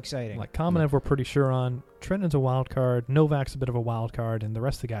be so exciting. Like Kamenev, we're pretty sure on. Trenton's a wild card. Novak's a bit of a wild card, and the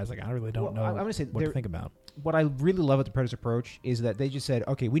rest of the guys, like, I really don't know I'm gonna say what to think about. What I really love about the Predators' approach is that they just said,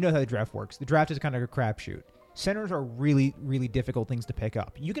 okay, we know how the draft works. The draft is kind of a crapshoot. Centers are really, really difficult things to pick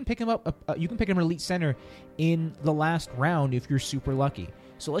up. You can pick them up. You can pick an elite center in the last round if you're super lucky.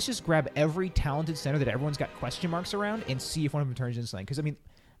 So let's just grab every talented center that everyone's got question marks around and see if one of them turns into something. Because I mean,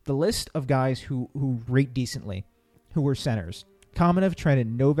 the list of guys who rate decently, who were centers: Kamenev,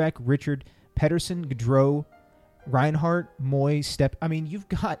 Trenton, Novak, Richard, Pedersen, Gaudreau, Reinhart, Moy, Stepp. I mean, you've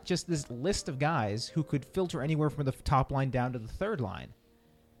got just this list of guys who could filter anywhere from the top line down to the third line.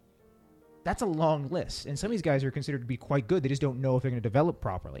 That's a long list, and some of these guys are considered to be quite good. They just don't know if they're going to develop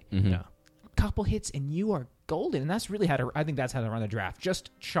properly. Mm-hmm. Yeah. Couple hits and you are golden, and that's really I think that's how to run the draft.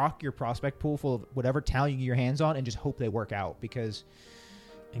 Just chalk your prospect pool full of whatever talent you get your hands on and just hope they work out, because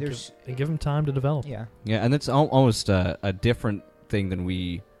And give them time to develop. yeah, and it's almost a different thing than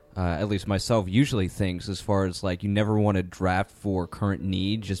we, at least myself, usually thinks, as far as like you never want to draft for current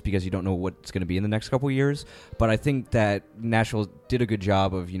need just because you don't know what's going to be in the next couple of years. But I think that Nashville did a good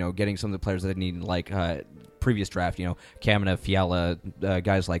job of getting some of the players that they need, like previous draft, Kamenev, Fiala,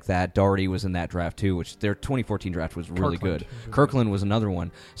 guys like that. Doherty was in that draft too, which their 2014 draft was really good. Kirkland was another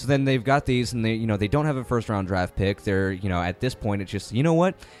one. So then they've got these, and they don't have a first round draft pick. They're at this point it's just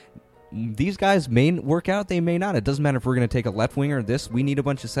what. These guys may work out, they may not. It doesn't matter if we're going to take a left winger. We need a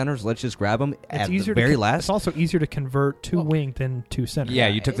bunch of centers. Let's just grab them at the very last. It's also easier to convert to wing than to center. Yeah,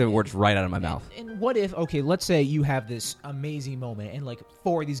 you took the words right out of my mouth. And what if, okay, let's say you have this amazing moment and like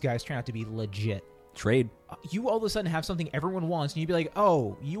 4 of these guys turn out to be legit. Trade. You all of a sudden have something everyone wants, and you'd be like,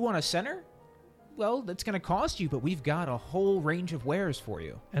 oh, you want a center? Well, that's going to cost you, but we've got a whole range of wares for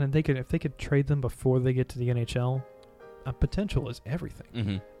you. And if they could trade them before they get to the NHL, potential is everything.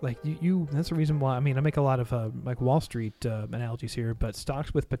 Mm-hmm. Like you that's the reason why. I mean, I make a lot of like Wall Street analogies here, but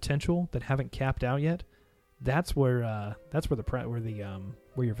stocks with potential that haven't capped out yet, that's where your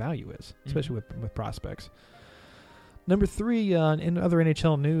value is, especially with prospects. Number 3, in other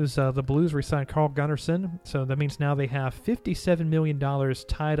NHL news, the Blues re-signed Carl Gunnarsson, so that means now they have $57 million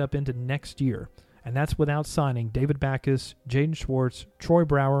tied up into next year, and that's without signing David Backes, Jaden Schwartz, Troy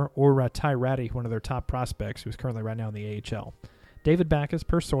Brouwer, or Ty Ratty, one of their top prospects, who's currently right now in the AHL. David Backes,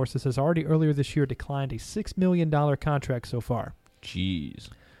 per sources, has already earlier this year declined a $6 million contract so far. Jeez.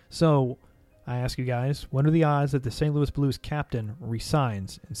 So, I ask you guys, what are the odds that the St. Louis Blues captain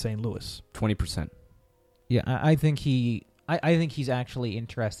resigns in St. Louis? 20%. Yeah, I think I think he's actually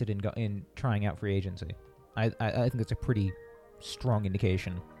interested in trying out free agency. I think that's a pretty strong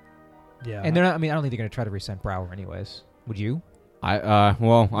indication. Yeah, And they're not. I mean, I don't think they're going to try to re-sign Brouwer anyways. Would you? I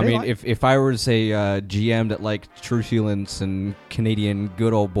mean, if I were to say GM'd at like Truculence and Canadian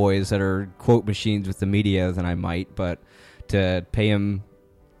good old boys that are quote machines with the media, then I might. But to pay him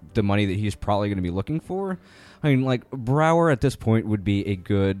the money that he's probably going to be looking for, I mean, like Brouwer at this point would be a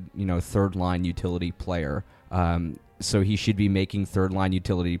good, third line utility player. So he should be making third line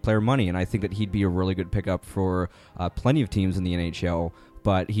utility player money, and I think that he'd be a really good pickup for plenty of teams in the NHL.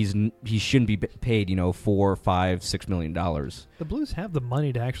 But he shouldn't be paid, $4, $5, $6 million. The Blues have the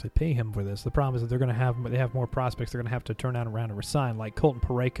money to actually pay him for this. The problem is that they have more prospects. They're going to have to turn around and resign, like Colton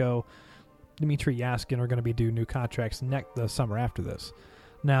Parayko, Dmitry Yaskin are going to be due new contracts the summer after this.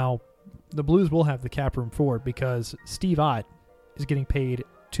 Now, the Blues will have the cap room for it because Steve Ott is getting paid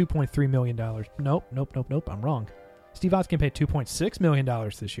 $2.3 million. Nope, I'm wrong. Steve Ott's getting paid $2.6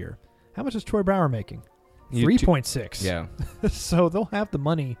 million this year. How much is Troy Brouwer making? 3.6. Yeah. So they'll have the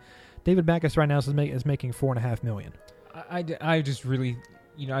money. David Backes right now is making $4.5 million. I just really,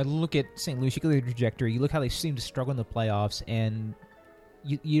 I look at St. Louis. You look at the trajectory. You look how they seem to struggle in the playoffs, and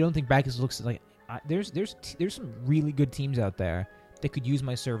you don't think Backes looks like there's some really good teams out there that could use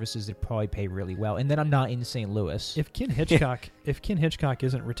my services that probably pay really well, and then I'm not in St. Louis. If Ken Hitchcock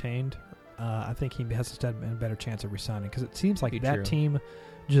isn't retained, I think he has a better chance of resigning because it seems like that team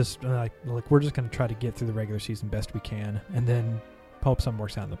just like we're just going to try to get through the regular season best we can, and then hope something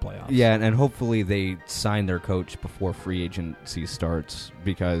works out in the playoffs. Yeah, and hopefully they sign their coach before free agency starts,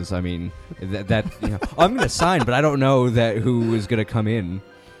 because I mean that I'm going to sign, but I don't know who is going to come in.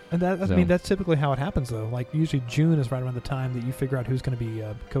 And I mean, that's typically how it happens, though. Like, usually June is right around the time that you figure out who's going to be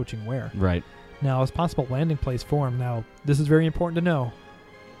coaching where. Right. Now, it's possible landing place for him. Now, this is very important to know.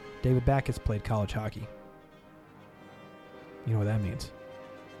 David Backes played college hockey. You know what that means.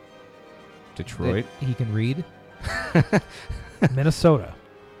 Detroit. that he can read. Minnesota,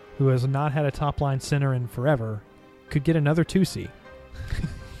 who has not had a top-line center in forever, could get another 2C.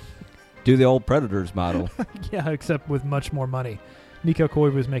 Do the old Predators model. Yeah, except with much more money. Nico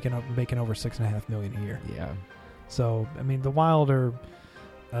Koivu was making over $6.5 million a year. Yeah. So, I mean, the Wild are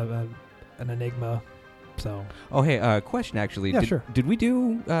an enigma. So, Oh, hey, question actually. Yeah, sure. Did we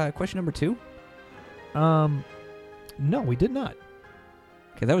do question number 2? no, we did not.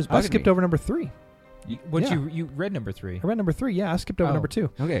 Okay, that was bugging I skipped me. over number 3. What Yeah. you read number 3? I read number 3. Yeah, I skipped over Oh. number 2.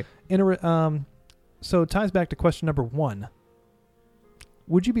 Okay. So it ties back to question number 1.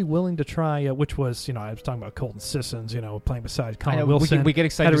 Would you be willing to try, which was, I was talking about Colton Sissons, playing beside I Colin know, Wilson. we get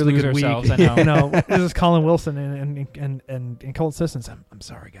excited had a to really lose good week. ourselves. I know. This is Colin Wilson and Colton Sissons. I'm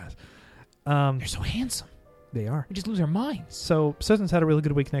sorry, guys. They're so handsome. They are. We just lose our minds. So Sissons had a really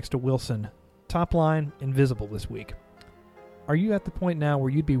good week next to Wilson. Top line, invisible this week. Are you at the point now where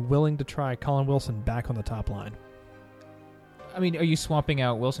you'd be willing to try Colin Wilson back on the top line? I mean, are you swapping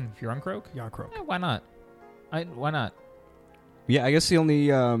out Wilson for Yarncroke? Yarncroke. Why not? Why not? Yeah, I guess the only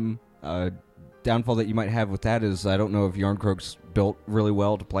downfall that you might have with that is I don't know if Yarncroke's built really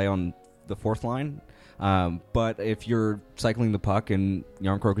well to play on the fourth line. But if you're cycling the puck and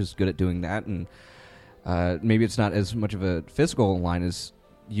Yarncroke is good at doing that, and maybe it's not as much of a physical line as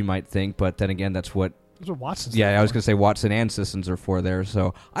you might think, but then again, that's what. That's what Watson's Yeah, I was going to say Watson and Sissons are for there,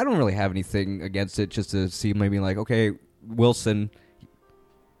 so I don't really have anything against it. Just to see maybe like, okay, Wilson.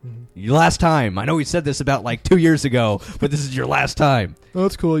 Your last time. I know we said this about like 2 years ago, but this is your last time. Oh,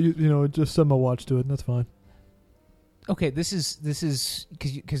 that's cool. Just send my watch to it, and that's fine. Okay, this is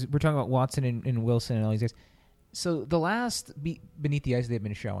because we're talking about Watson and Wilson and all these guys. So the last Beneath the Ice they've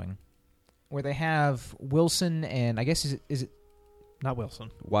been showing, where they have Wilson and I guess is it Not Wilson.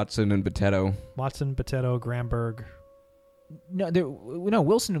 Watson and Boteto. Watson, Boteto, Gramberg. no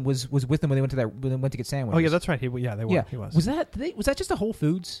Wilson was with them when they went to get sandwiches. Oh yeah, that's right. They were. Yeah, He was. Was that just a Whole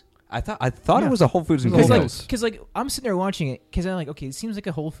Foods? I thought Yeah. it was a Whole Foods and It was a Whole Gills. Foods. Because like I'm sitting there watching it because I'm like, okay, it seems like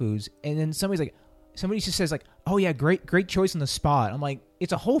a Whole Foods, and then somebody just says like, oh yeah, great choice on the spot. I'm like,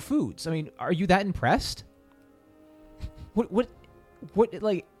 it's a Whole Foods. I mean, are you that impressed? What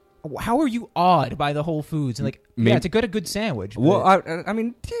like? How are you awed by the Whole Foods? And like, Maybe- yeah, it's a good sandwich. Well, but- I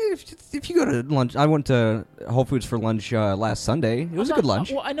mean, if you go to lunch, I went to Whole Foods for lunch last Sunday. It was a good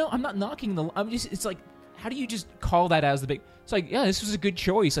lunch. Well, I know. I'm not knocking the. I'm just. It's like, how do you just call that as the big? It's like, yeah, this was a good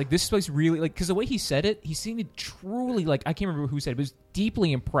choice. Like this place really like because the way he said it, he seemed truly like I can't remember who said it, but was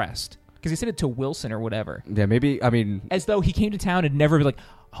deeply impressed because he said it to Wilson or whatever, Yeah, maybe. I mean, as though he came to town and never be like,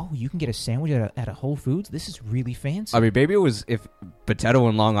 oh, you can get a sandwich at a Whole Foods. This is really fancy. maybe it was if Boteto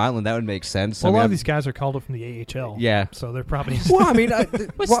in Long Island, that would make sense. Well, I a lot mean, of these guys are called up from the AHL. Yeah. So they're probably. Well, I mean,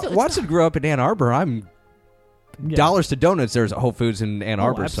 But still, it's Watson grew up in Ann Arbor. I'm Yeah. dollars to donuts. There's a Whole Foods in Ann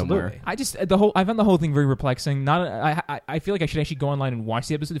Arbor somewhere. absolutely. I just I found the whole thing very perplexing. I feel like I should actually go online and watch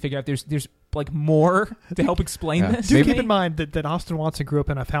the episode to figure out if there's like more to help explain Yeah. this. Do Maybe- keep in mind that Austin Watson grew up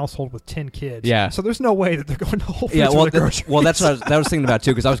in a household with 10 kids. Yeah. So there's no way that they're going to Whole Foods Yeah, well, for the groceries. well, that's what I was thinking about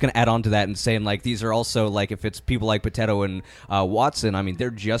too, because I was going to add on to that and saying like these are also like if it's people like Boteto and Watson, I mean they're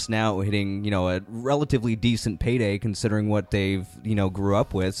just now hitting a relatively decent payday considering what they've grew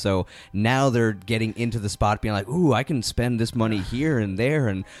up with. So now they're getting into the spot, being like, ooh, I can spend this money here and there,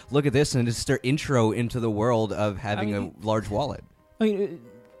 and look at this, and it's their intro into the world of having a large wallet. I mean,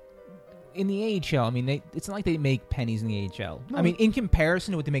 in the AHL, I mean, it's not like they make pennies in the AHL. I mean, in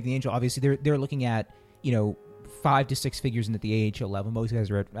comparison to what they make in the AHL, obviously they're looking at 5 to 6 figures in at the AHL level. Most guys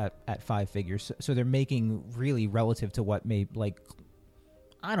are at 5 figures, so they're making really relative to what may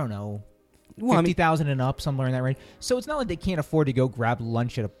I don't know. Well, I mean- 50,000 and up, somewhere in that range. So it's not like they can't afford to go grab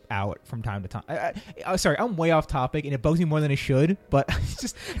lunch out from time to time. Sorry, I'm way off topic, and it bugs me more than it should. But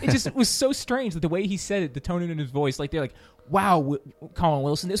it was so strange that the way he said it, the tone in his voice, like they're like, "Wow, Colin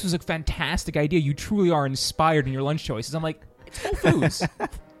Wilson, this was a fantastic idea. You truly are inspired in your lunch choices." I'm like, it's Whole Foods.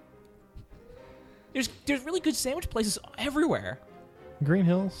 There's really good sandwich places everywhere. Green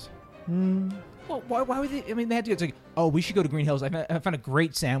Hills. Well, why would they? I mean, they had to. It's like, oh, we should go to Green Hills. I found a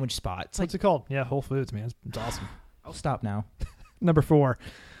great sandwich spot. It's like, What's it called? Yeah, Whole Foods, man. It's awesome. I'll stop now. Number 4.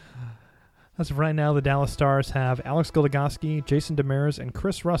 As of right now, the Dallas Stars have Alex Goligoski, Jason Demers, and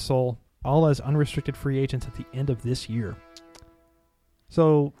Chris Russell all as unrestricted free agents at the end of this year.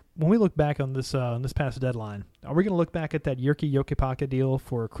 So when we look back on this past deadline, are we going to look back at that Jyrki Jokipaka deal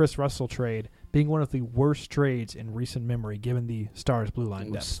for Chris Russell trade being one of the worst trades in recent memory, given the Stars' blue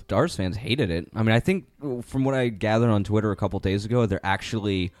line depth? Stars fans hated it. I mean, I think from what I gathered on Twitter a couple days ago, they're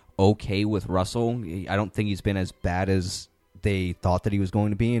actually okay with Russell. I don't think he's been as bad as they thought that he was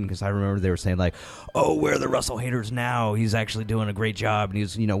going to be in, because I remember they were saying like, oh, where are the Russell haters now? He's actually doing a great job, and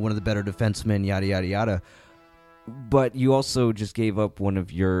he's, one of the better defensemen, yada, yada, yada. But you also just gave up one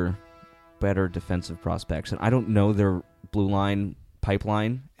of your better defensive prospects, and I don't know their blue line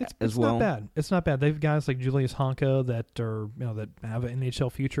pipeline as well. It's not bad. It's not bad. They've guys like Julius Honka that are that have an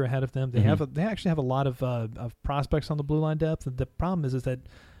NHL future ahead of them. They they actually have a lot of prospects on the blue line depth. The problem is that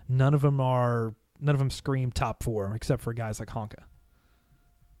none of them scream top 4 except for guys like Honka.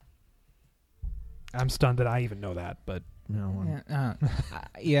 I'm stunned that I even know that, but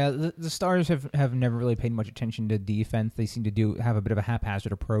the Stars have never really paid much attention to defense. They seem to have a bit of a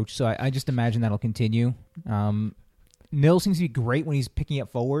haphazard approach, so I just imagine that'll continue. Nils seems to be great when he's picking up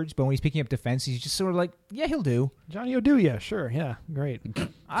forwards, but when he's picking up defense, he's just sort of like, yeah, he'll do. Johnny Oduya, sure, yeah, great.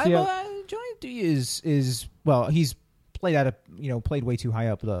 Johnny Oduya is well, he's played way too high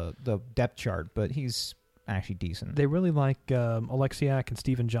up the depth chart, but he's actually decent. They really like Alexiak and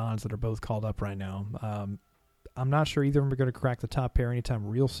Stephen Johns that are both called up right now. I'm not sure either of them are going to crack the top pair anytime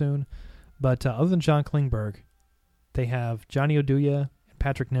real soon, but other than John Klingberg, they have Johnny Oduya and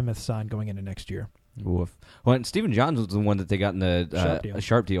Patrick Nemeth signed going into next year. Woof. Well, and Stephen Johns was the one that they got in the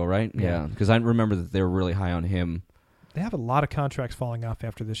Sharp deal, right? Yeah, because I remember that they were really high on him. They have a lot of contracts falling off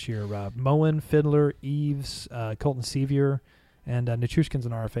after this year. Moen, Fiddler, Eves, Colton Sevier, and Nichushkin's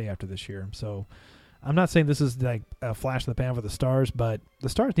an RFA after this year. So I'm not saying this is like a flash in the pan for the Stars, but the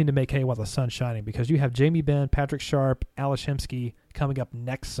Stars need to make hay while the sun's shining, because you have Jamie Benn, Patrick Sharp, Alex Hemsky coming up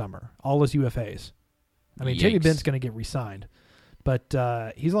next summer, all as UFAs. I mean, Yikes. Jamie Benn's going to get re-signed, but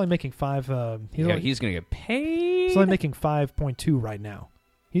he's only making he's going to get paid. He's only making 5.2 right now.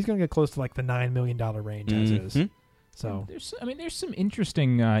 He's going to get close to like the $9 million range as is. So there's some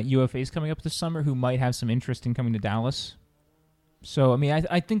interesting UFAs coming up this summer who might have some interest in coming to Dallas. So, I mean,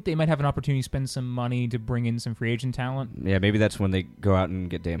 I think they might have an opportunity to spend some money to bring in some free agent talent. Yeah, maybe that's when they go out and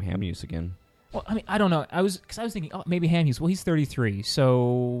get Dan Hamhuis again. Well, I mean, I don't know. I was thinking, maybe Hamhuis. Well, he's 33,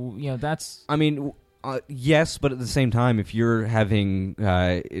 so that's. I mean, yes, but at the same time, if you're having,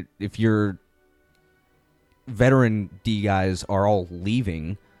 if your veteran D guys are all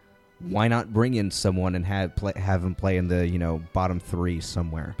leaving, why not bring in someone and have him play in the bottom 3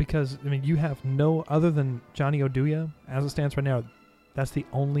 somewhere? Because I mean, you have no other than Johnny Oduya as it stands right now. That's the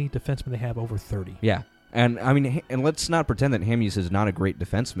only defenseman they have over 30. Yeah, and I mean, and let's not pretend that Hamhuis is not a great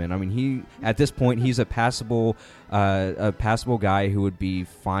defenseman. I mean, at this point he's a passable guy who would be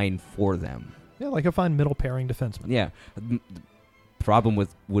fine for them. Yeah, like a fine middle pairing defenseman. Yeah. The problem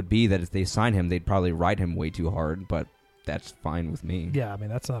would be that if they sign him, they'd probably ride him way too hard, but that's fine with me. Yeah, I mean,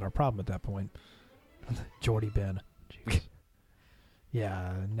 that's not our problem at that point. Jordy Ben. Jeez.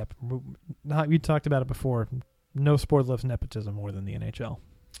 Yeah, we talked about it before. No sport loves nepotism more than the NHL.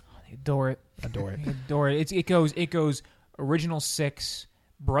 They adore it. Adore it. Adore it. It goes original 6,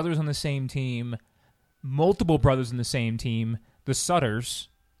 brothers on the same team, multiple brothers on the same team, the Sutters.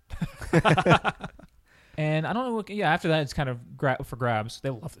 And I don't know what. Yeah, after that, it's kind of for grabs. They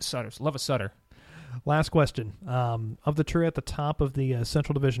love the Sutters. Love a Sutter. Last question. Of the trio at the top of the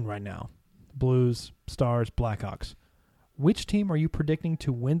Central Division right now, Blues, Stars, Blackhawks, which team are you predicting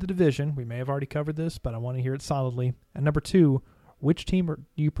to win the division? We may have already covered this, but I want to hear it solidly. And number 2, which team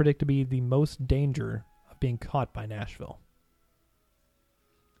do you predict to be the most danger of being caught by Nashville?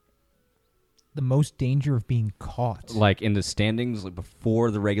 The most danger of being caught? Like in the standings, like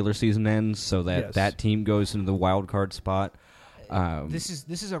before the regular season ends, so that that team goes into the wild card spot. This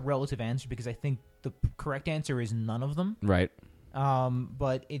is a relative answer, because I think the correct answer is none of them. Right.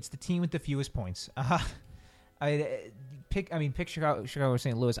 But it's the team with the fewest points. Pick Chicago or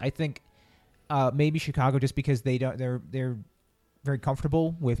St. Louis. I think maybe Chicago, just because they're very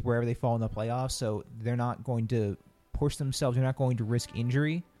comfortable with wherever they fall in the playoffs, so they're not going to push themselves. They're not going to risk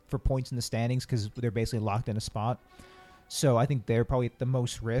injury for points in the standings because they're basically locked in a spot. So I think they're probably at the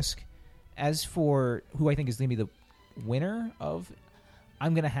most risk. As for who I think is going to be the winner of,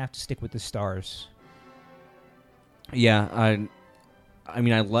 I'm going to have to stick with the Stars. Yeah, I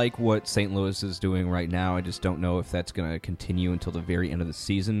mean, I like what St. Louis is doing right now. I just don't know if that's going to continue until the very end of the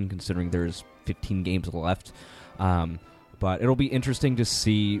season, considering there's 15 games left. But it'll be interesting to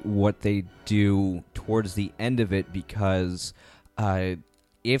see what they do towards the end of it, because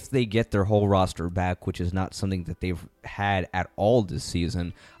if they get their whole roster back, which is not something that they've had at all this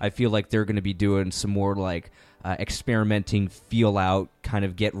season, I feel like they're going to be doing some more like experimenting, feel out, kind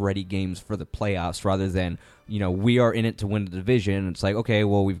of get ready games for the playoffs, rather than, we are in it to win the division. It's like, okay,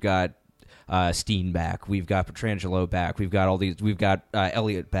 well, we've got Steen back, we've got Pietrangelo back, we've got all these, we've got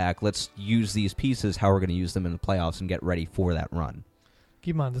Elliott back. Let's use these pieces, how we're going to use them in the playoffs, and get ready for that run.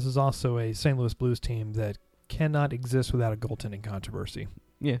 Keep in mind, this is also a St. Louis Blues team that cannot exist without a goaltending controversy.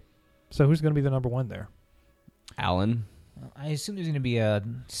 Yeah. So who's going to be the number one there? Allen. I assume there's going to be a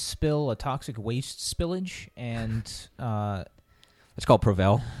spill, a toxic waste spillage, and It's called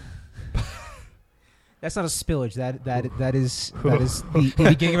Provel. that's not a spillage. That is the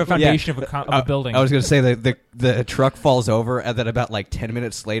beginning of a foundation of a building. I was going to say that the truck falls over, and then about like 10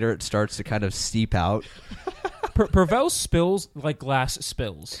 minutes later, it starts to kind of seep out. Provel spills like glass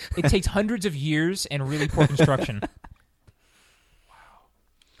spills. It takes hundreds of years and really poor construction.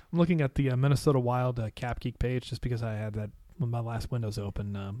 I'm looking at the Minnesota Wild Cap Geek page just because I had that when my last window's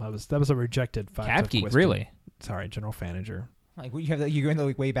open. That was a rejected Cap Geek, really? Sorry, General Manager. Like you have that, you go in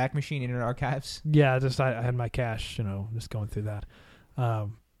the Wayback Machine Internet Archives. Yeah, just I had my cache, just going through that.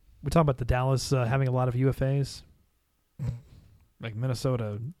 We talk about the Dallas having a lot of UFAs, like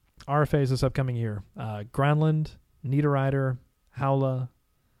Minnesota RFAs this upcoming year. Granlund, Niederreiter, Haula,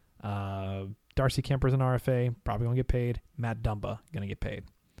 Darcy Kemper's an RFA, probably gonna get paid. Matt Dumba gonna get paid.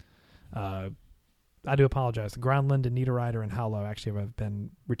 I do apologize. Granlund and Niederreiter and Haula actually have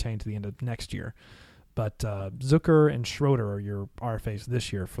been retained to the end of next year. But Zucker and Schroeder are your RFAs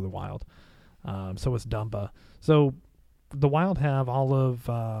this year for the Wild. So is Dumba. So the Wild have all of,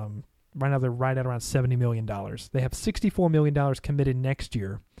 right now they're right at around $70 million. They have $64 million committed next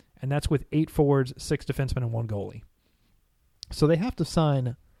year, and that's with 8 forwards, 6 defensemen, and 1 goalie. So they have to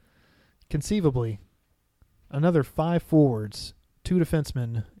sign, conceivably, another 5 forwards, 2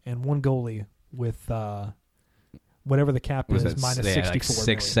 defensemen, and 1 goalie with whatever the cap is minus 64 like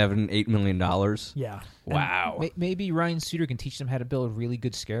 $6, $7, $8 million. Yeah. Wow. Maybe Ryan Suter can teach them how to build really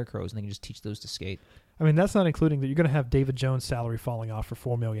good scarecrows, and they can just teach those to skate. I mean, that's not including that you're going to have David Jones' salary falling off for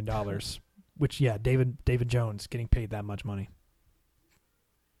 $4 million, which, yeah, David Jones getting paid that much money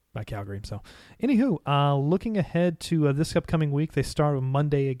by Calgary. So, anywho, looking ahead to this upcoming week, they start on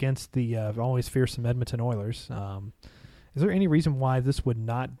Monday against the always fearsome Edmonton Oilers. Is there any reason why this would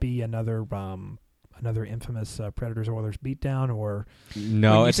not be another infamous Predators-Oilers beatdown? Or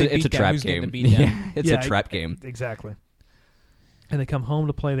no, it's a trap game. Yeah, it's a trap game. Exactly. And they come home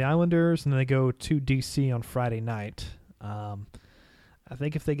to play the Islanders, and then they go to D.C. on Friday night. I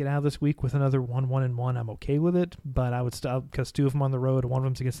think if they get out of this week with another 1-1-1, I'm okay with it. But I would stop because 2 of them on the road, one of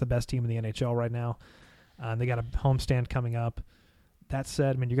them's against the best team in the NHL right now. They got a homestand coming up. That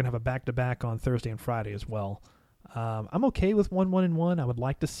said, I mean, you're going to have a back-to-back on Thursday and Friday as well. I'm okay with 1-1-1. I would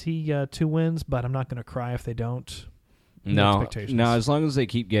like to see 2 wins, but I'm not going to cry if they don't. No, as long as they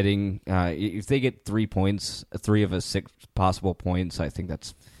keep getting, if they get 3 points, 3 of the 6 possible points, I think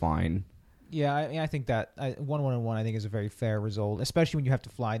that's fine. Yeah, I think that 1-1-1 I think is a very fair result, especially when you have to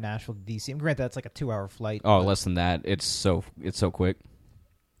fly Nashville to DC. And granted, that's like a 2-hour flight. Oh, less than that. It's so quick.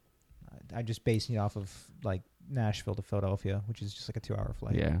 I'm just basing it off of like Nashville to Philadelphia, which is just like a 2-hour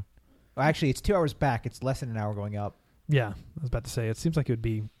flight. Yeah. Well, actually, it's 2 hours back. It's less than an hour going up. Yeah, I was about to say, it seems like it would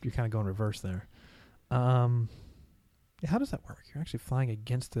be, you're kind of going reverse there. How does that work? You're actually flying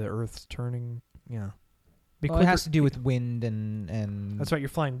against the Earth's turning, Well, it has to do with wind and... That's right, you're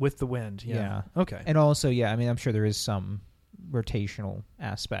flying with the wind. Yeah. Okay. And also, I mean, I'm sure there is some rotational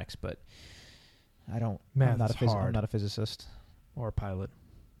aspects, but I'm not a physicist. Or a pilot.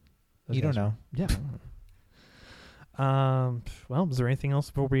 You don't know. Yeah. Well, is there anything else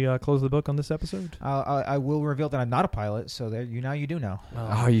before we close the book on this episode? I will reveal that I'm not a pilot, so there you do know.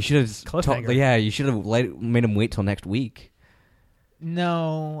 Oh, you should have you should have made him wait till next week.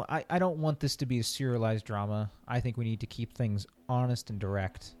 No, I don't want this to be a serialized drama. I think we need to keep things honest and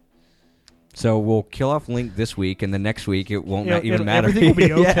direct. So we'll kill off Link this week, and the next week it won't even matter. Everything will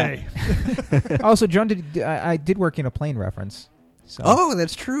be okay. Also, John, I did work in a plane reference. So. Oh,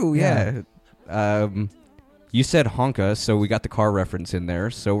 that's true. Yeah. You said Honka, so we got the car reference in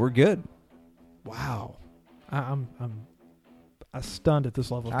there, so we're good. Wow, I'm stunned at this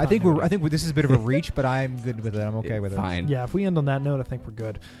level. I think this is a bit of a reach, but I'm good with it. I'm okay with it. Fine. Yeah, if we end on that note, I think we're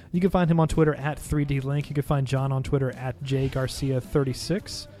good. You can find him on Twitter at 3DLink. You can find John on Twitter at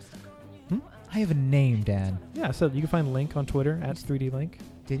JGarcia36. I have a name, Dan. Yeah, I said you can find Link on Twitter at 3DLink.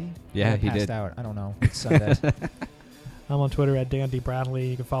 Did he? Yeah, he passed did. Out. I don't know. It's Sunday. I'm on Twitter at Dan D. Bradley.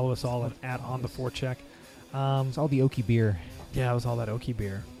 You can follow us all at On The Forecheck. It's all the Okie beer. Yeah, it was all that Okie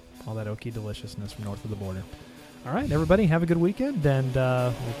beer. All that Okie deliciousness from north of the border. All right, everybody, have a good weekend, and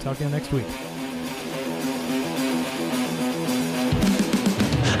we'll talk to you next week.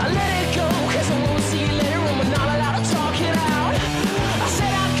 I let it go, 'cause I won't see you later, and we're not allowed to talk it out. I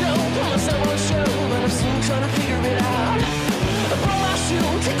said I'd go, put myself on the show, but I'm still trying to figure it out. I broke my shoe,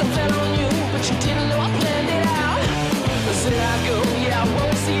 take the plan on you, but you didn't know I planned it out. I said I'd go, yeah, I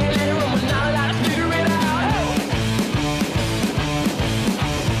won't see you later.